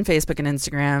 we're on Facebook and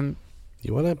Instagram.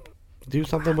 You want to do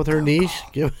something with her niche?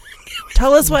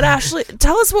 Tell us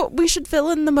what we should fill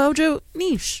in the Mojo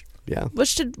niche. Yeah. What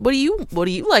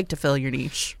do you like to fill your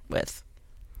niche with?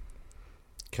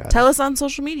 God. Tell us on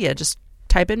social media. Just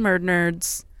type in Murd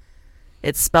Nerds.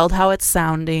 It's spelled how it's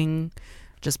sounding.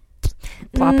 Just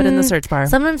plop it in the search bar.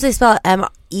 Sometimes they spell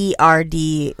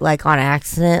MERD like on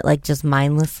accident, like just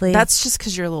mindlessly. That's just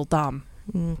because you're a little dumb.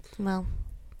 Well,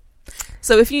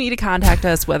 So if you need to contact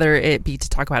us, whether it be to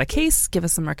talk about a case, give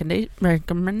us some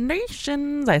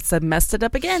recommendations. I said messed it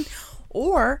up again.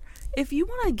 Or if you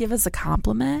want to give us a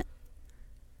compliment,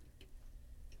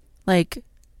 like,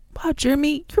 wow,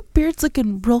 Jeremy, your beard's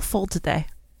looking real full today.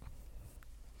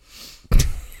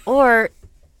 or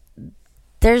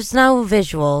there's no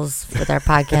visuals with our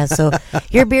podcast, so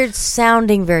your beard's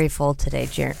sounding very full today,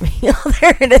 Jeremy. Oh,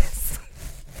 there it is.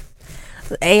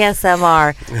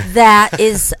 ASMR.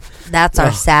 That's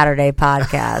our Saturday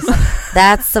podcast.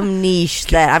 That's some niche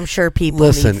that I'm sure people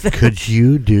Listen, need. could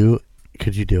you do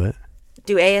it?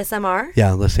 Do ASMR?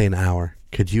 Yeah, let's say an hour.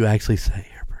 Could you actually say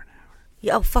here for an hour?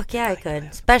 Yeah, oh fuck yeah, I could.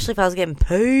 Especially if I was getting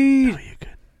paid. No, you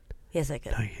could. Yes, I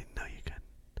could. No, you could.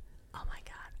 Oh my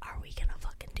god, are we gonna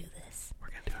fucking do this? We're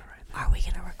going to do it right now. Are we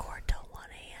gonna record till 1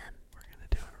 a.m.? We're going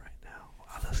to do it right now.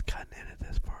 I'll just cut and edit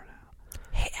this part out.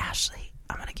 Hey, Ashley,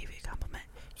 I'm going to give you a compliment.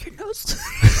 Your nose.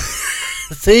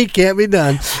 See, can't be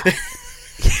done. I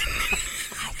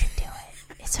can do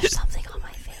it. Is there something on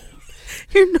my face?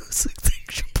 Your nose looks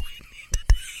like you're pointing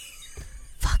today.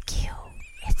 Fuck you.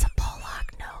 It's a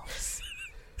Pollock nose.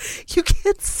 You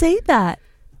can't say that.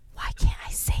 Why can't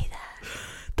I say that?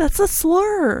 That's a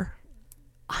slur.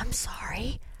 I'm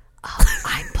sorry.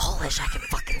 I'm Polish. I can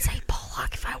fucking say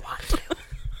Pollock if I want to.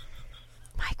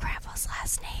 My grandpa's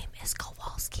last name is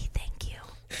Kowalski. Thank you.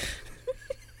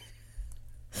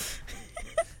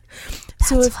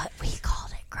 So That's if what we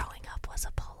called it growing up, was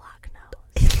a Pollock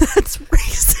nose. that's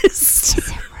racist. Is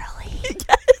it really?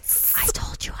 Yes. I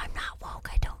told you I'm not woke.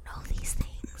 I don't know these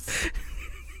things.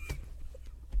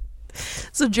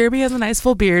 So Jeremy has a nice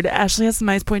full beard. Ashley has a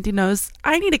nice pointy nose.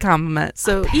 I need a compliment.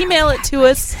 So email it to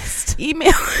us.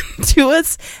 Email it to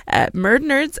us at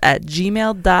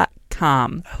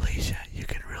murdnerds@gmail.com. Alicia, you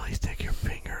can really stick your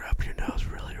finger up your nose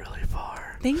really, really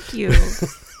far. Thank you.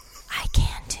 I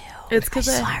can too. It's because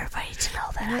I just I want everybody to know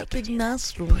that I big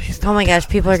nostrils. Oh my gosh,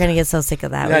 people are gonna get so sick of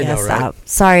that. Yeah, We I gotta know, right? stop.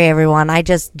 Sorry, everyone.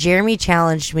 Jeremy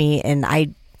challenged me, and I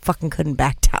fucking couldn't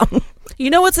back down. You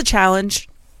know what's a challenge?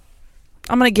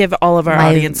 I'm going to give all of our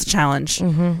audience a challenge.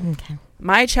 Mm-hmm. Okay.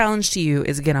 My challenge to you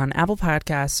is get on Apple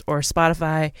Podcasts or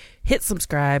Spotify, hit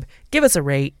subscribe, give us a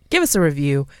rate, give us a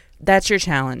review. That's your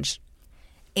challenge.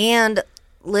 And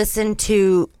listen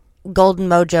to Golden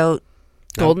Mojo,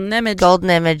 Golden Image. Golden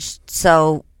Image,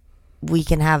 so we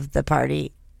can have the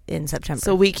party in September.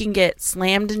 So we can get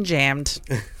slammed and jammed.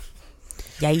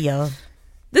 yeah.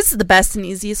 This is the best and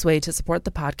easiest way to support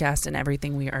the podcast and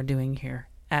everything we are doing here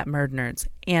at Murd Nerds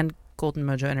and Golden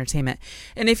Mojo Entertainment.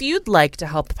 And if you'd like to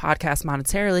help the podcast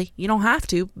monetarily, you don't have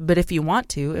to, but if you want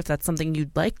to, if that's something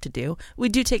you'd like to do, we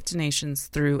do take donations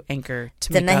through Anchor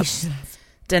to make up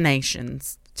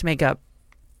donations to make up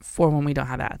for when we don't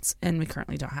have ads, and we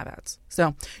currently don't have ads.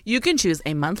 So you can choose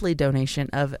a monthly donation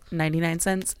of 99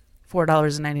 cents,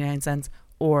 $4.99,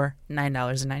 or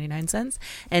 $9.99,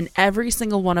 and every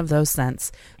single one of those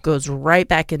cents goes right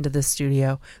back into the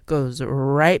studio, goes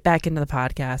right back into the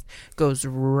podcast, goes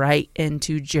right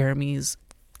into Jeremy's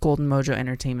Golden Mojo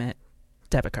Entertainment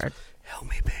debit card. Help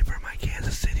me pay for my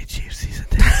Kansas City Chiefs season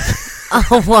ticket.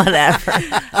 Oh,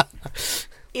 whatever.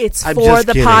 It's I'm for just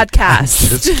the kidding.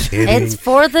 podcast. I'm just kidding. It's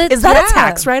for the. Is that a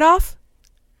tax write-off?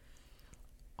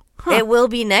 Huh. It will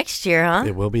be next year, huh?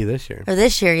 It will be this year. Or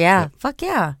this year, yeah. Fuck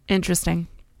yeah. Interesting.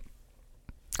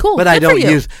 Cool. But Good I for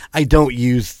you. don't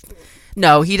use.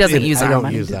 No, he doesn't use I our don't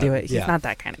money use to that. do it. He's Yeah. not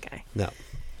that kind of guy. No.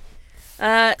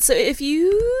 So if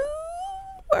you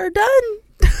are done,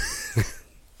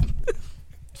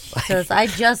 Because I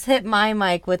just hit my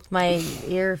mic with my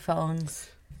earphones.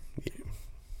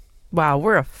 wow,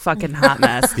 we're a fucking hot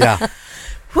mess. Yeah.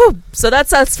 Whew. So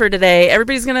that's us for today.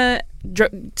 Everybody's gonna go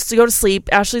to sleep.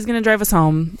 Ashley's gonna drive us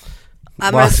home.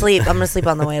 I'm Well- going to sleep. I'm going to sleep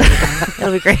on the way.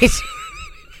 It'll be great.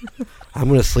 I'm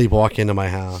going to sleepwalk into my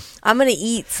house. I'm going to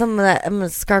eat some of that. I'm going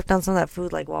to scarf down some of that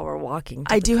food like while we're walking.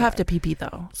 I do have to pee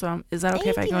though. So is that okay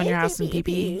if I go in your house and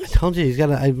pee? I told you,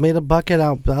 I made a bucket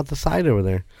out the side over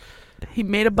there. He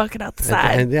made a bucket out the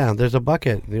side. And yeah, there's a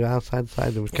bucket outside the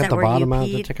side. We cut that the where you bottom out.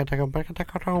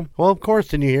 peed? Well, of course.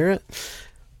 Didn't you hear it?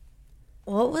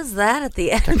 What was that at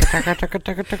the end?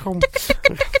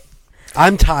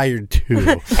 I'm tired too.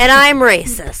 And I'm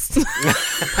racist.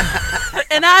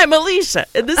 And I'm Alicia,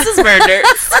 and this is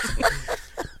Murders.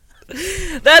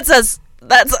 That's us.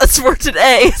 That's us for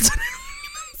today.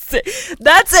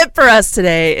 That's it for us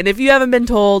today. And if you haven't been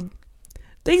told,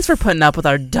 thanks for putting up with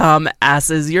our dumb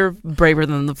asses. You're braver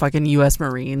than the fucking U.S.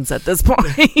 Marines at this point.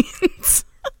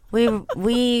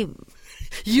 we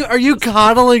Are you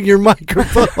coddling your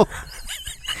microphone?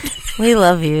 we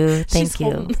love you. Thank She's you.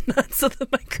 holding the nuts of the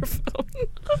microphone.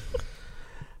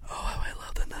 Oh, I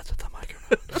love the nuts of the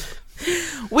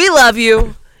microphone. We love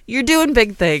you. You're doing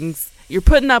big things. You're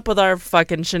putting up with our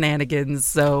fucking shenanigans.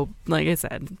 So, like I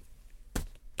said,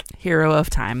 hero of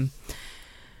time.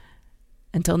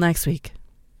 Until next week.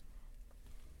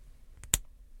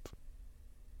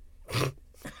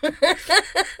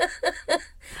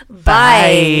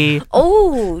 Bye.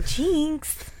 Oh,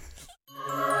 jinx.